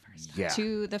over Yeah.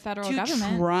 to the federal To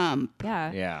government. Trump.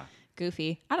 Yeah. Yeah.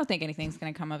 Goofy. I don't think anything's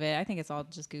going to come of it. I think it's all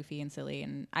just goofy and silly,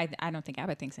 and I don't think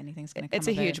Abbott thinks anything's going to come It's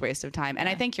of a huge it. waste of time. And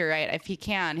I think you're right. If he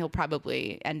can, he'll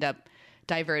probably end up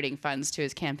diverting funds to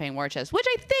his campaign war chest, which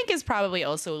I think is probably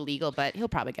also illegal, but he'll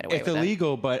probably get away It's with it.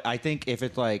 illegal, but I think if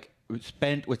it's like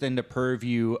spent within the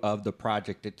purview of the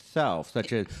project itself,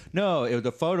 such as no, it was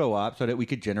a photo op so that we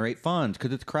could generate funds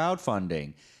because it's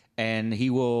crowdfunding, and he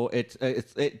will. It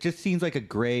just seems like a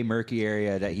gray, murky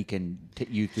area that he can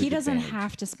use. To He his doesn't advantage.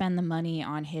 have to spend the money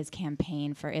on his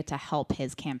campaign for it to help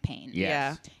his campaign.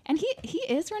 Yes. And he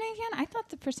is running again. I thought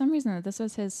that for some reason that this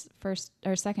was his first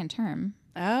or second term.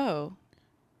 Oh.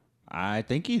 I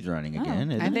think he's running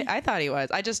again. Isn't he? I thought he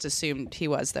was. I just assumed he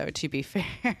was, though, to be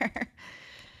fair.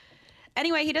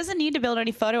 Anyway, he doesn't need to build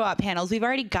any photo op panels. We've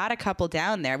already got a couple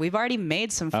down there. We've already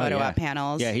made some photo yeah. op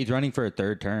panels. Yeah, he's running for a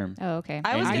third term. Oh, okay.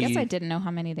 I I guess he- I didn't know how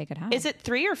many they could have. Is it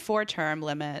 3 or 4 term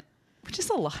limit? Which is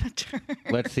a lot of terms.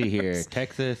 Let's see here.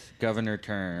 Texas governor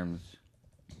terms.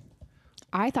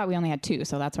 I thought we only had 2,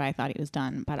 so that's why I thought he was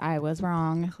done. But I was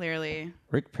wrong. Clearly.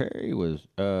 Rick Perry was.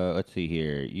 Let's see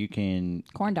here. You can.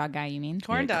 Corn dog guy, you mean?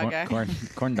 Corn dog guy.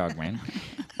 Corn dog man.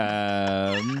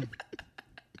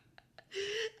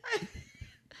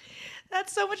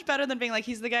 That's so much better than being like,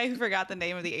 he's the guy who forgot the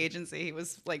name of the agency he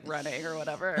was like running or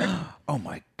whatever. Oh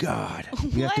my God!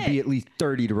 You have to What? be at least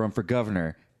 30 to run for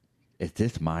governor. Is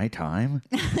this my time?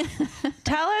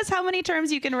 Tell us how many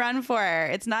terms you can run for.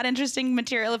 It's not interesting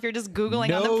material if you're just Googling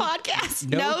on No- the podcast.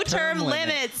 no No term term limits.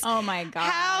 limits. Oh my god.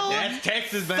 How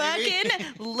Texas, fucking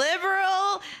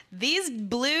liberal. These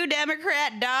blue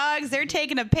Democrat dogs, they're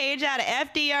taking a page out of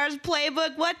FDR's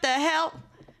playbook. What the hell?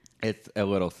 It's a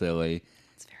little silly.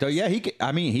 So yeah, he.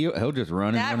 I mean, he'll just run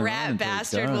and That run and run rat until he's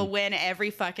bastard done. will win every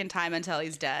fucking time until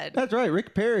he's dead. That's right,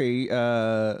 Rick Perry.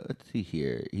 Let's see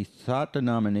here. He sought the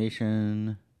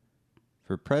nomination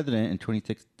for president in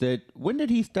 26. When did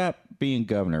he stop being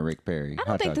governor, Rick Perry? I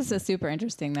don't think this is super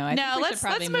interesting, though. I No, think we should let's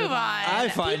probably move on. I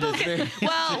find this very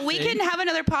Well, we can have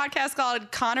another podcast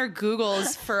called Connor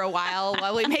Googles for a while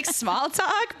we make small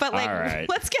talk. But like, All right.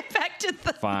 let's get back to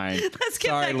the fine. Let's get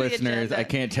Sorry, back to listeners, the agenda. I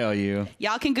can't tell you.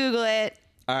 Y'all can Google it.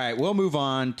 All right, we'll move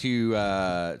on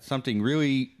to something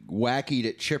really wacky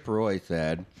that Chip Roy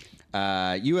said.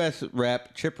 U.S.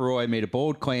 Rep. Chip Roy made a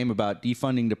bold claim about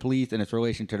defunding the police and its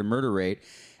relation to the murder rate.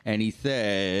 And he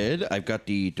said, I've got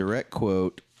the direct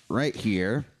quote right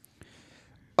here.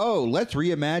 Oh, let's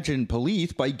reimagine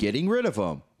police by getting rid of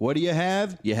them. What do you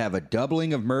have? You have a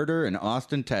doubling of murder in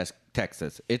Austin,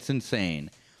 Texas. It's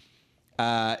insane.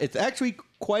 It's actually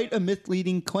quite a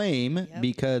misleading claim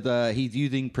because he's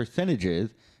using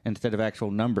percentages instead of actual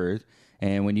numbers.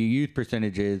 And when you use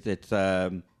percentages, it's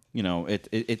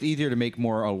it's easier to make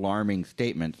more alarming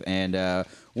statements. And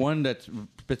one that's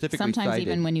specifically Sometimes cited,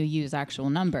 even when you use actual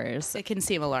numbers. It can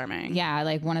seem alarming. Yeah,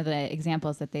 like one of the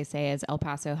examples that they say is El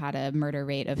Paso had a murder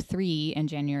rate of 3 in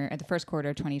January, the first quarter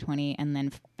of 2020, and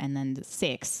then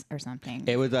 6 or something.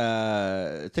 It was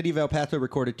city of El Paso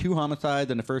recorded 2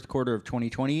 homicides in the first quarter of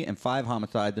 2020 and 5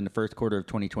 homicides in the first quarter of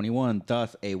 2021,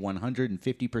 thus a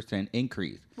 150%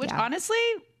 increase. Which honestly,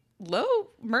 low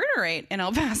murder rate in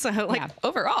El Paso,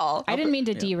 overall. I didn't mean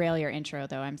to derail your intro,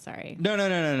 though. I'm sorry. No.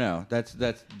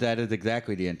 That is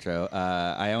exactly the intro.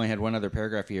 I only had one other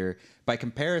paragraph here. By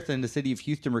comparison, the city of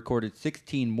Houston recorded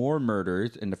 16 more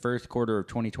murders in the first quarter of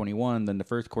 2021 than the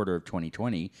first quarter of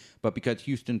 2020. But because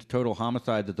Houston's total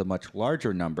homicides is a much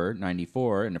larger number,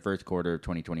 94 in the first quarter of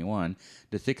 2021,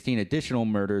 the 16 additional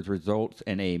murders results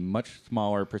in a much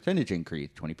smaller percentage increase,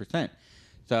 20%.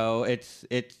 So it's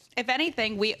if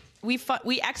anything, we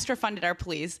extra funded our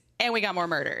police and we got more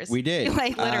murders. We did.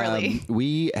 Like literally.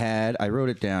 I wrote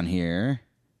it down here.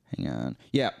 Hang on.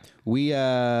 Yeah.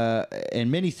 In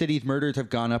many cities, murders have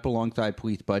gone up alongside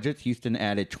police budgets. Houston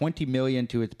added $20 million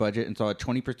to its budget and saw a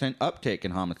 20% uptick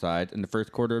in homicides in the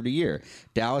first quarter of the year.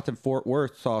 Dallas and Fort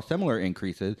Worth saw similar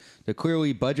increases. So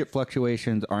clearly, budget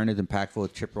fluctuations aren't as impactful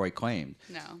as Chip Roy claimed.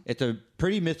 No. It's a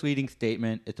pretty misleading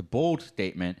statement. It's a bold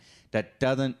statement that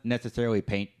doesn't necessarily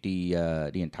paint the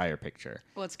entire picture.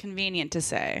 Well, it's convenient to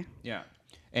say. Yeah.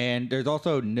 And there's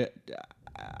also,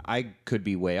 I could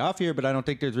be way off here, but I don't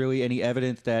think there's really any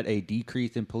evidence that a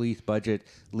decrease in police budget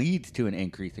leads to an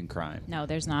increase in crime. No,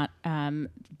 there's not.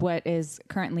 What is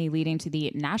currently leading to the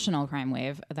national crime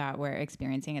wave that we're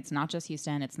experiencing, it's not just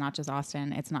Houston, it's not just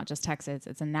Austin, it's not just Texas,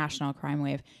 it's a national crime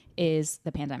wave, is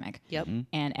the pandemic. Yep. Mm-hmm.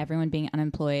 And everyone being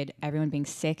unemployed, everyone being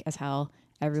sick as hell,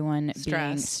 everyone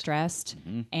being stressed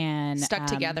and Stuck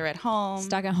together at home.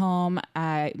 stuck at home,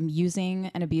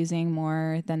 using and abusing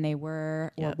more than they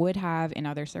were or would have in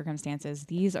other circumstances.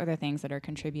 These are the things that are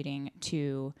contributing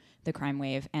to the crime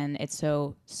wave. And it's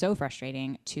so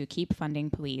frustrating to keep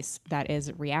funding police that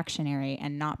is reactionary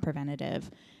and not preventative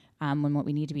when what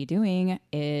we need to be doing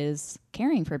is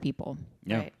caring for people.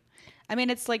 Yeah. Right. I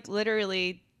mean, it's like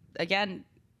literally, again,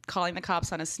 calling the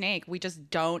cops on a snake. We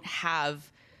just don't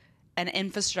have an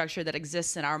infrastructure that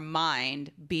exists in our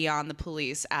mind beyond the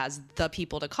police as the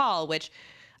people to call, which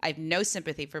I have no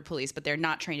sympathy for police, but they're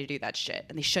not trained to do that shit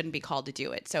and they shouldn't be called to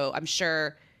do it. So I'm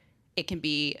sure it can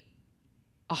be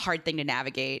a hard thing to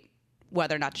navigate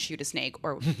whether or not to shoot a snake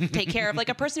or take care of like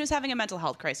a person who's having a mental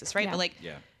health crisis, right? Yeah. But like,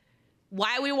 Yeah.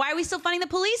 why are we still funding the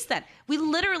police then? We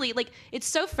literally, like, it's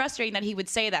so frustrating that he would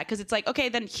say that because it's like, okay,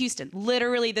 then Houston,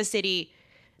 literally the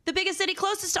biggest city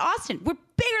closest to Austin. We're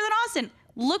bigger than Austin.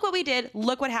 Look what we did.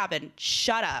 Look what happened.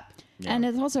 Shut up. Yeah. And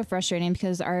it's also frustrating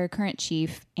because our current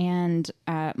chief and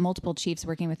multiple chiefs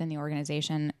working within the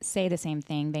organization say the same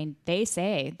thing. They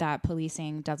say that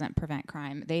policing doesn't prevent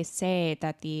crime. They say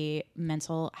that the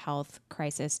mental health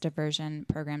crisis diversion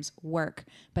programs work,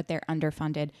 but they're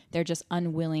underfunded. They're just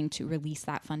unwilling to release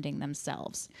that funding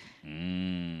themselves.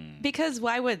 Because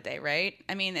why would they, right?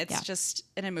 I mean, it's Yeah. just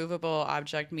an immovable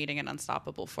object meeting an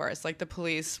unstoppable force. Like the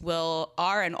police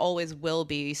are and always will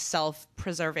be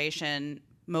self-preservation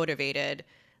motivated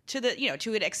to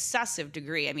an excessive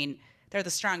degree. I mean, they're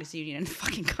the strongest union in the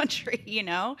fucking country, you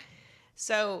know?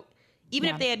 So even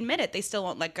if they admit it, they still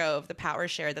won't let go of the power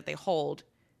share that they hold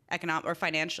economic or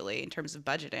financially in terms of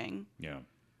budgeting. Yeah.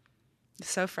 It's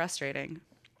so frustrating.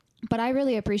 But I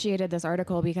really appreciated this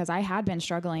article because I had been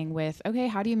struggling with, okay,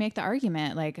 how do you make the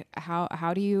argument? Like,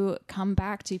 how do you come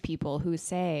back to people who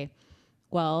say,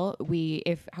 well,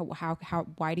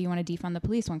 why do you want to defund the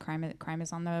police when crime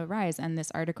is on the rise? And this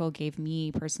article gave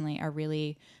me personally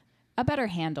a better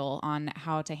handle on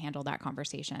how to handle that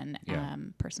conversation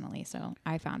personally. So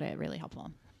I found it really helpful.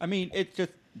 I mean, it's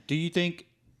just, do you think,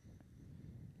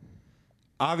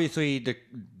 obviously,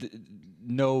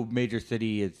 no major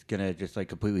city is gonna just like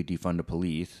completely defund the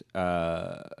police.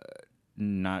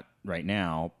 Not right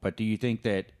now, but do you think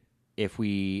that if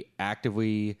we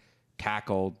actively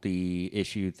tackle the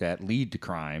issues that lead to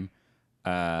crime,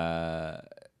 that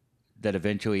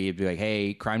eventually it'd be like,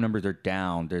 hey, crime numbers are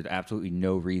down. There's absolutely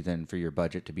no reason for your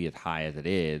budget to be as high as it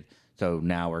is. So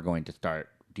now we're going to start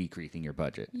decreasing your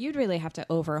budget. You'd really have to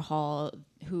overhaul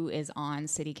who is on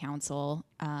city council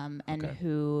and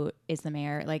who is the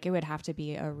mayor. Like, it would have to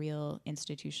be a real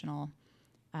institutional.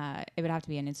 It would have to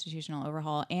be an institutional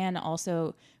overhaul, and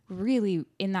also really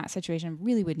in that situation,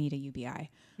 really would need a UBI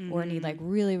or need like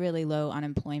really, really low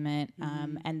unemployment,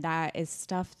 and that is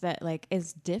stuff that like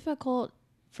is difficult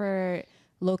for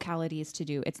localities to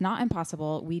do. It's not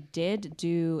impossible. We did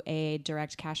do a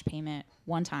direct cash payment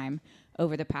one time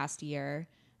over the past year.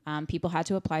 People had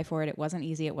to apply for it. It wasn't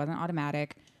easy. It wasn't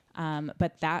automatic.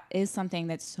 But that is something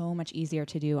that's so much easier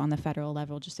to do on the federal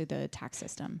level just through the tax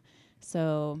system.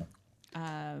 So...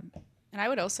 and I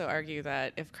would also argue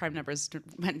that if crime numbers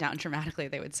went down dramatically,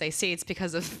 they would say, see, it's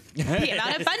because of the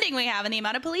amount of funding we have and the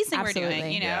amount of policing we're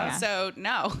doing, you know? Yeah. So,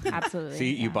 no. Absolutely.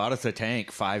 See, you bought us a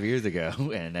tank 5 years ago,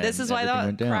 and This is why everything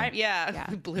went the down.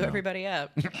 crime, blew everybody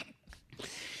up.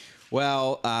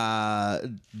 Well,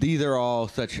 these are all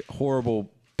such horrible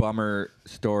bummer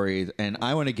stories, and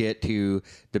I want to get to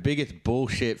the biggest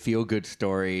bullshit feel-good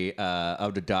story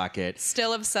of the docket.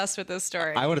 Still obsessed with this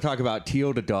story. I want to talk about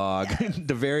Teal the dog,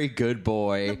 the very good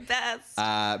boy. Best.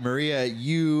 Maria,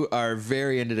 you are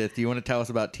very into this. Do you want to tell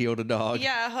us about Teal the dog?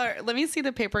 Yeah, let me see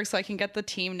the paperwork so I can get the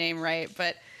team name right.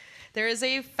 But there is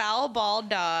a foul ball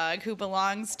dog who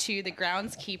belongs to the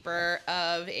groundskeeper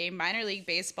of a minor league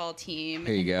baseball team.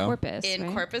 Here you go. Corpus, in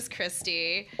right? Corpus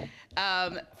Christi.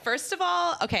 First of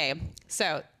all, okay,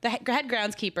 so the head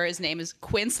groundskeeper, his name is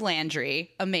Quince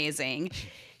Landry. Amazing.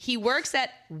 He works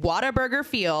at Whataburger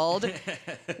Field,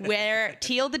 where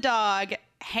Teal the dog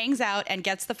hangs out and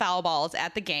gets the foul balls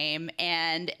at the game,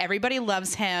 and everybody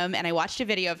loves him. And I watched a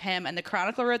video of him, and the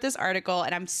Chronicle wrote this article,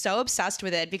 and I'm so obsessed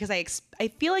with it because I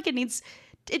feel like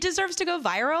it deserves to go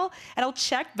viral, and I'll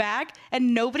check back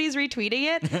and nobody's retweeting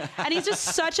it. And he's just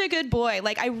such a good boy.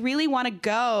 Like, I really want to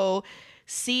go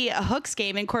see a Hooks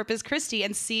game in Corpus Christi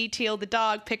and see Teal the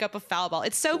dog pick up a foul ball.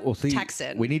 It's so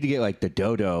Texan. We need to get like the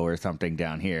dodo or something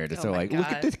down here to my look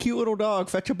at God. this cute little dog,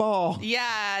 fetch a ball.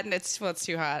 Yeah, and it's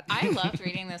too hot. I loved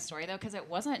reading this story though, because it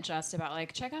wasn't just about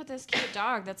like, check out this cute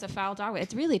dog that's a foul dog.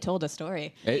 It really told a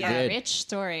story, It a did. rich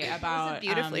story about a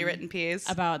beautifully written piece.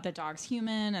 about the dog's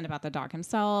human and about the dog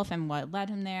himself and what led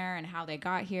him there and how they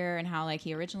got here and how like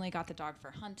he originally got the dog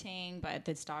for hunting, but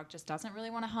this dog just doesn't really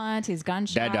want to hunt. He's gun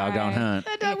shy. That dog don't hunt.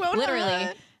 That dog won't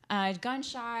Literally. hunt. Gun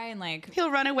shy and like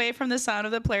He'll run away from the sound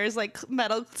of the players' like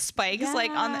metal spikes, like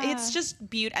on. It's just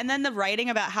beautiful. And then the writing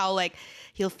about how like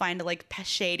he'll find a like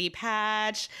shady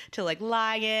patch to like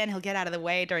lie in. He'll get out of the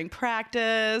way during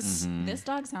practice. this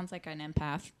dog sounds like an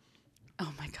empath.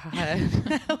 Oh my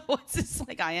god, what's this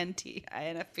like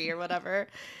INFP or whatever?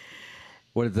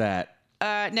 What is that?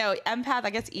 No, empath. I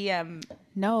guess EM.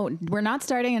 No, we're not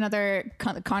starting another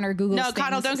Connor Google. No,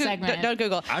 Connell, don't segment. don't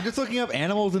Google. I'm just looking up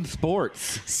animals in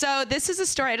sports. So this is a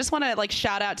story. I just want to like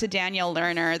shout out to Danielle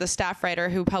Lerner, the staff writer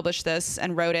who published this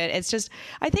and wrote it. It's just,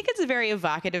 I think it's a very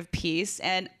evocative piece.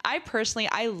 And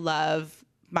I love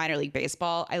minor league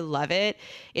baseball. I love it.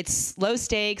 It's low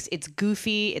stakes. It's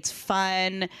goofy. It's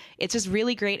fun. It's just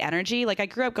really great energy. Like I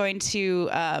grew up going to,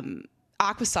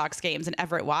 Aqua Sox games in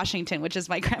Everett, Washington, which is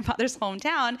my grandfather's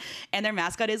hometown, and their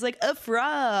mascot is like a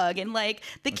frog, and like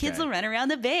the kids will run around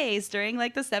the base during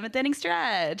like the 7th inning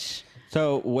stretch.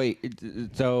 So wait,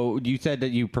 so you said that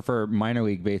you prefer minor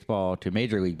league baseball to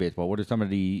major league baseball. What are some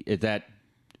of is that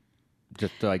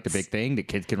just like the big thing that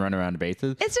kids can run around the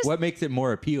bases? It's just, what makes it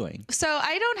more appealing? So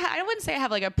I wouldn't say I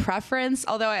have like a preference,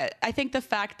 although I think the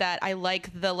fact that I like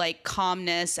the like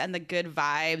calmness and the good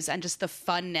vibes and just the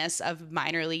funness of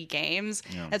minor league games.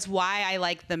 Yeah. That's why I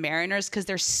like the Mariners, because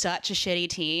they're such a shitty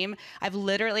team. I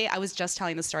was just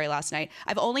telling the story last night.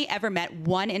 I've only ever met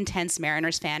one intense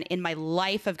Mariners fan in my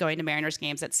life of going to Mariners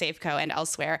games at Safeco and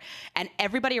elsewhere. And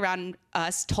everybody around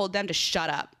us told them to shut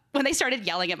up. When they started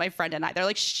yelling at my friend and I, they're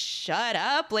like, shut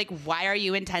up. Like, why are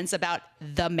you intense about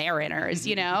the Mariners,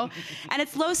 you know? And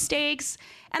it's low stakes.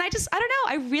 And I don't know.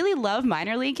 I really love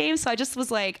minor league games. So I just was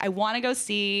like, I want to go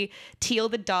see Teal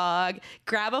the dog,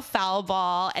 grab a foul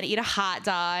ball and eat a hot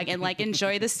dog and like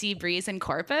enjoy the sea breeze in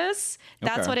Corpus.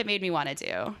 That's what it made me want to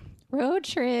do. Road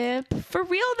trip. For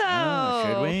real, though. Oh,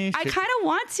 should we? I kind of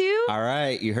want to. All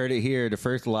right. You heard it here. The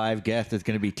first live guest is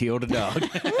going to be Teal the dog.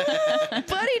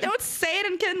 Buddy, don't say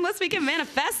it unless we can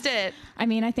manifest it. I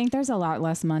mean, I think there's a lot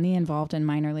less money involved in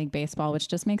minor league baseball, which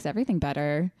just makes everything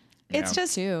better. It's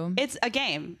just, Too. it's a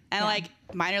game. And like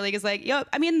minor league is like, yo,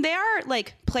 I mean, they are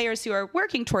like players who are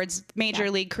working towards major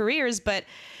league careers, but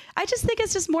I just think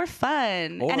it's just more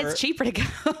fun and it's cheaper to go.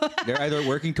 They're either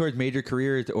working towards major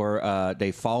careers or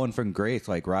they've fallen from grace,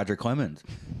 like Roger Clemens.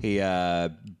 He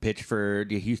pitched for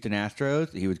the Houston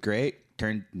Astros. He was great.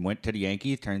 Went to the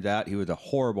Yankees. Turns out he was a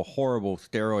horrible, horrible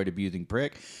steroid abusing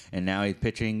prick, and now he's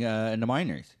pitching in the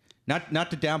minors. Not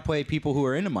to downplay people who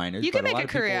are in the minors. You can make a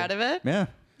career out of it. Yeah.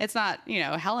 It's not,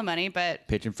 hella money, but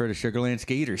Pitching for the Sugarland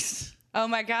Skaters. oh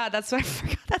my God, that's what I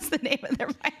forgot. That's the name of their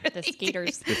minor The league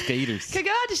Skaters. team. The Skaters. Could go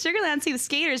out to Sugarland and see the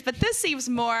Skaters, but this seems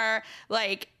more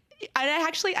like.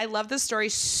 I love this story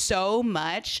so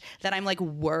much that I'm like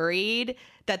worried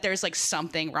that there's like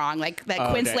something wrong, like that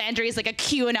Quince Landry is like a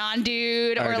QAnon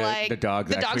dude, or like the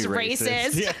dog's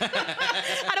racist. Yeah.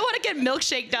 I don't want to get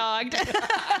milkshake dogged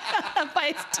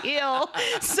by Steele,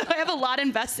 so I have a lot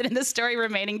invested in the story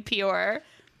remaining pure.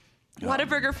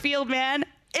 Whataburger Field, man,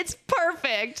 it's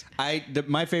perfect.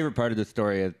 My favorite part of the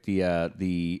story is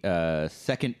the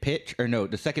second pitch,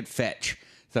 the second fetch.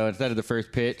 So instead of the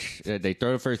first pitch, they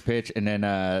throw the first pitch, and then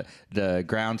the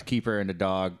groundskeeper and the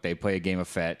dog, they play a game of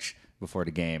fetch before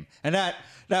the game. And that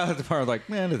was the part I was like,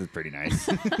 man, this is pretty nice.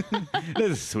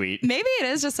 This is sweet. Maybe it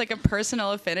is just like a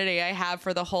personal affinity I have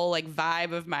for the whole like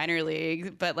vibe of minor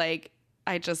league, but like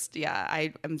I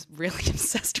am really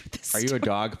obsessed with this. Are you a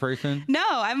dog person? No,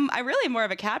 I'm really more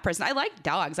of a cat person. I like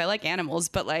dogs. I like animals,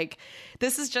 but like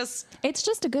this is just It's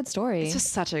just a good story. it's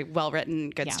just such a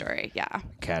well-written good story. Yeah.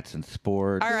 Cats and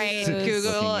sports. All right, Yes.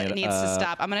 Google Looking it needs to up.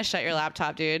 stop. I'm going to shut your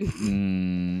laptop, dude.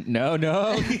 No.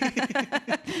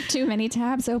 Too many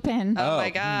tabs open. Oh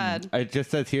my God. It just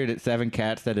says here that 7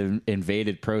 cats that have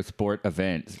invaded pro sport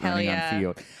events Hell running yeah. on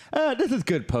field. This is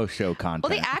good post-show content.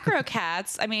 Well, the acro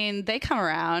cats, I mean, they come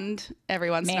around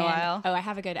every once in a while. Oh, I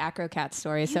have a good acro cat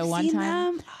story. So You've one seen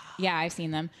time, them? yeah, I've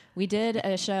seen them. We did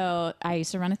a show. I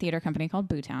used to run a theater company called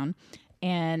Bootown,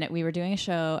 and we were doing a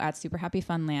show at Super Happy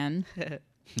Funland.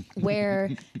 Where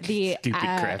the Stupid,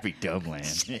 crappy, dumb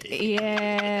land.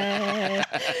 yeah,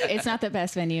 it's not the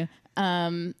best venue.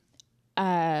 Where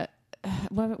I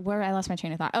lost my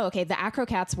train of thought. Oh, okay. The Acro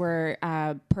Cats were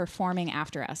performing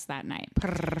after us that night,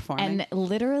 and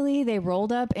literally they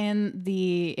rolled up in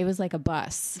it was like a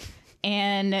bus.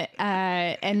 And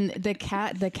the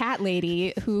cat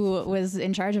lady who was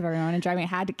in charge of everyone and driving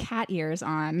had cat ears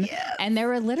on, and there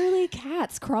were literally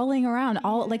cats crawling around.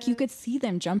 All like you could see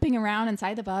them jumping around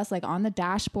inside the bus, like on the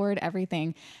dashboard,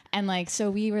 everything. And like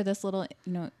so, we were this little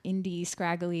indie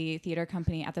scraggly theater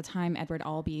company at the time. Edward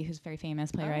Albee, who's a very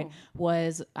famous playwright,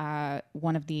 was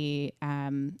one of the I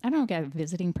don't know,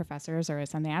 visiting professors or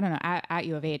something. I don't know at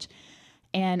U of H,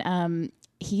 and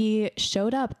he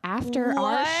showed up after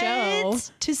our show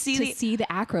to see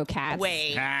the Acro Cats.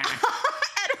 Wait. And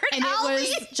it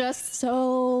was just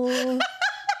so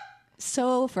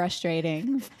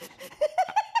frustrating.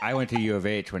 I went to U of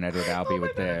H when Edward Albee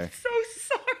was there. So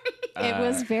sorry. It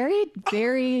was very,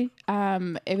 very.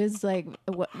 It was like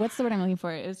what's the word I'm looking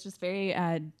for? It was just very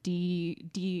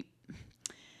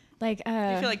like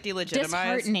I feel like delegitimized.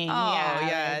 disheartening. Oh,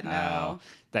 yeah. no.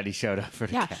 That he showed up for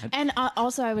the Yeah, cat. and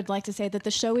also I would like to say that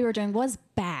the show we were doing was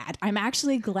bad. I'm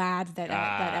actually glad that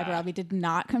Edward Albee did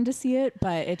not come to see it,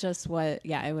 but it just was.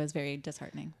 Yeah, it was very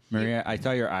disheartening. Maria, I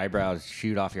saw your eyebrows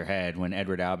shoot off your head when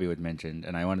Edward Albee was mentioned,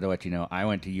 and I wanted to let you know I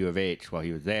went to U of H while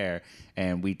he was there,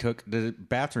 and we took the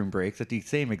bathroom breaks at the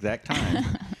same exact time.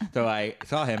 So I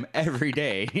saw him every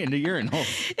day in the urinal.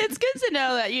 It's good to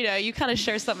know that, you kind of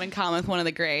share something in common with one of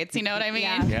the greats. You know what I mean?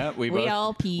 Yeah. Yeah, we both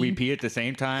all pee. We pee at the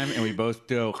same time, and we both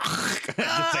do at the same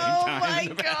time. Oh my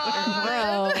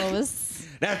God. Gross.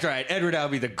 That's right, Edward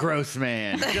Albee, the gross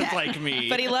man, just like me.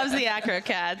 But he loves the Acro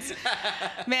Cats.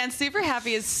 Man, Super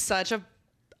Happy is such a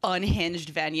unhinged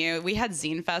venue. We had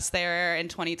Zine Fest there in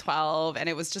 2012, and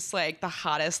it was just like the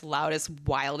hottest, loudest,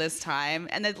 wildest time.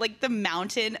 And then like the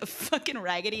mountain of fucking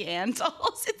Raggedy Ann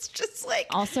dolls. It's just like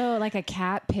Also, like a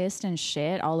cat pissed and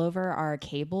shit all over our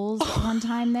cables one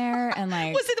time there, and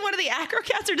like was it one of the Acro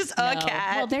Cats or just a no.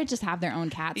 cat? Well, they just have their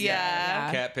own cats. there,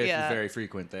 Yeah. Cat piss Yeah. is very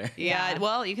frequent there. Yeah,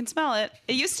 well, you can smell it.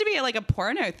 It used to be like a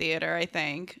porno theater, I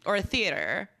think, or a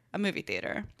theater, a movie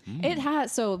theater. It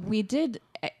has. So we did.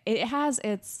 It has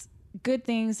its good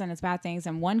things and its bad things.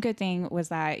 And one good thing was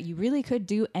that you really could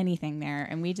do anything there.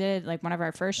 And we did like one of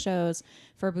our first shows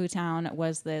for Bootown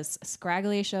was this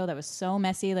scraggly show that was so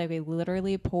messy. Like we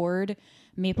literally poured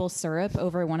maple syrup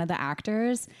over one of the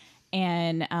actors,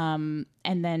 and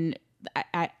then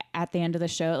at the end of the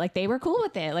show, like they were cool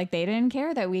with it. Like they didn't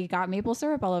care that we got maple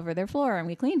syrup all over their floor and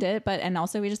we cleaned it. And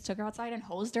also we just took her outside and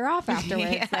hosed her off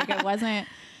afterwards. Yeah. Like it wasn't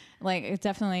like, it's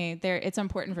definitely there. It's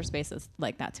important for spaces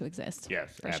like that to exist. Yes,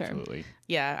 for absolutely. Sure.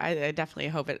 Yeah, I definitely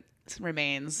hope it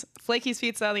remains. Flaky's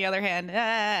Pizza, on the other hand.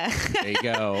 There you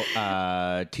go.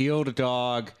 Teal the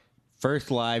dog, first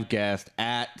live guest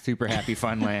at Super Happy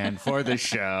Funland for the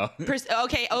show.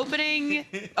 Okay, openers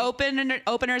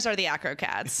are the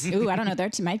Acrocats. Ooh, I don't know. They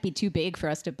might be too big for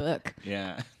us to book.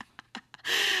 Yeah.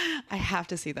 I have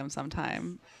to see them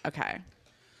sometime. Okay.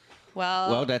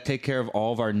 Well, Well, that take care of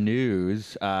all of our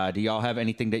news. Do y'all have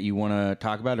anything that you want to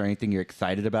talk about or anything you're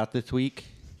excited about this week?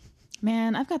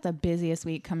 Man, I've got the busiest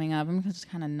week coming up. I'm just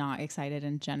kind of not excited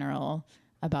in general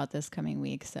about this coming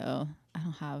week. So I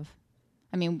don't have,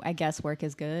 I mean, I guess work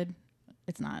is good.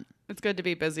 It's not. it's good to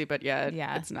be busy, but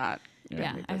Yeah. it's not.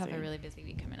 Yeah, Really I have busy. a really busy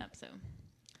week coming up. So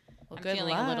Well, I'm good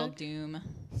feeling a little luck. doom.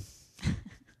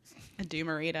 A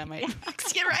Doomarita might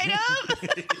fucks you right up.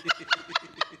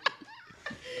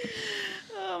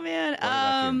 Oh man.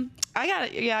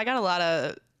 about you? I got a lot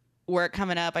of work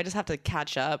coming up. I just have to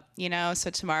catch up, So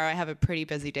tomorrow I have a pretty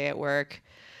busy day at work.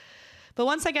 But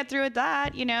once I get through with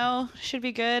that, should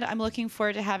be good. I'm looking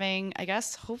forward to having, I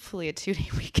guess, hopefully a 2-day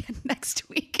weekend next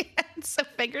weekend. So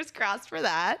fingers crossed for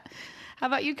that. How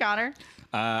about you, Connor?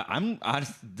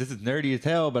 This is nerdy as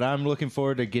hell, but I'm looking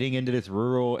forward to getting into this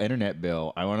rural internet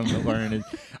bill. I want to learn it.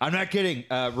 I'm not kidding.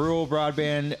 Rural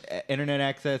broadband internet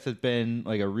access has been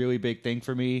like a really big thing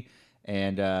for me.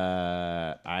 And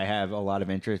I have a lot of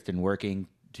interest in working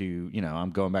to,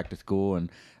 I'm going back to school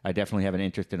and I definitely have an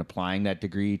interest in applying that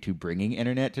degree to bringing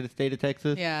internet to the state of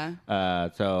Texas. Yeah.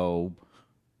 So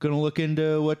going to look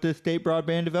into what the state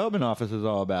broadband development office is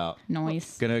all about.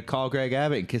 Noise. Going to call Greg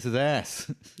Abbott and kiss his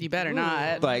ass. You better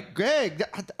not. Like, Greg,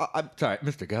 I'm sorry,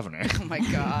 Mr. Governor. Oh my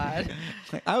God.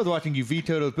 I was watching you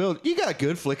veto those bills. You got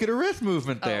good flick of the wrist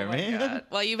movement there, Oh my man. God.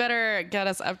 Well, you better get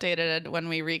us updated when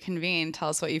we reconvene. Tell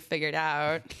us what you figured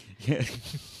out, Yeah.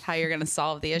 how you're going to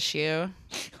solve the issue.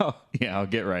 Oh, yeah, I'll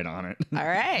get right on it. All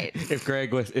right.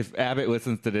 If Abbott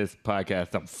listens to this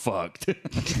podcast, I'm fucked.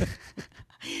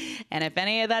 And if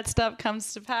any of that stuff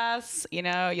comes to pass,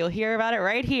 you'll hear about it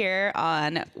right here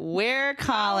on We're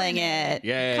Calling It.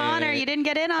 Yeah. Connor, you didn't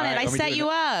get in on All it. right, I let me set do you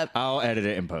it. up. I'll edit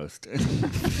it in post.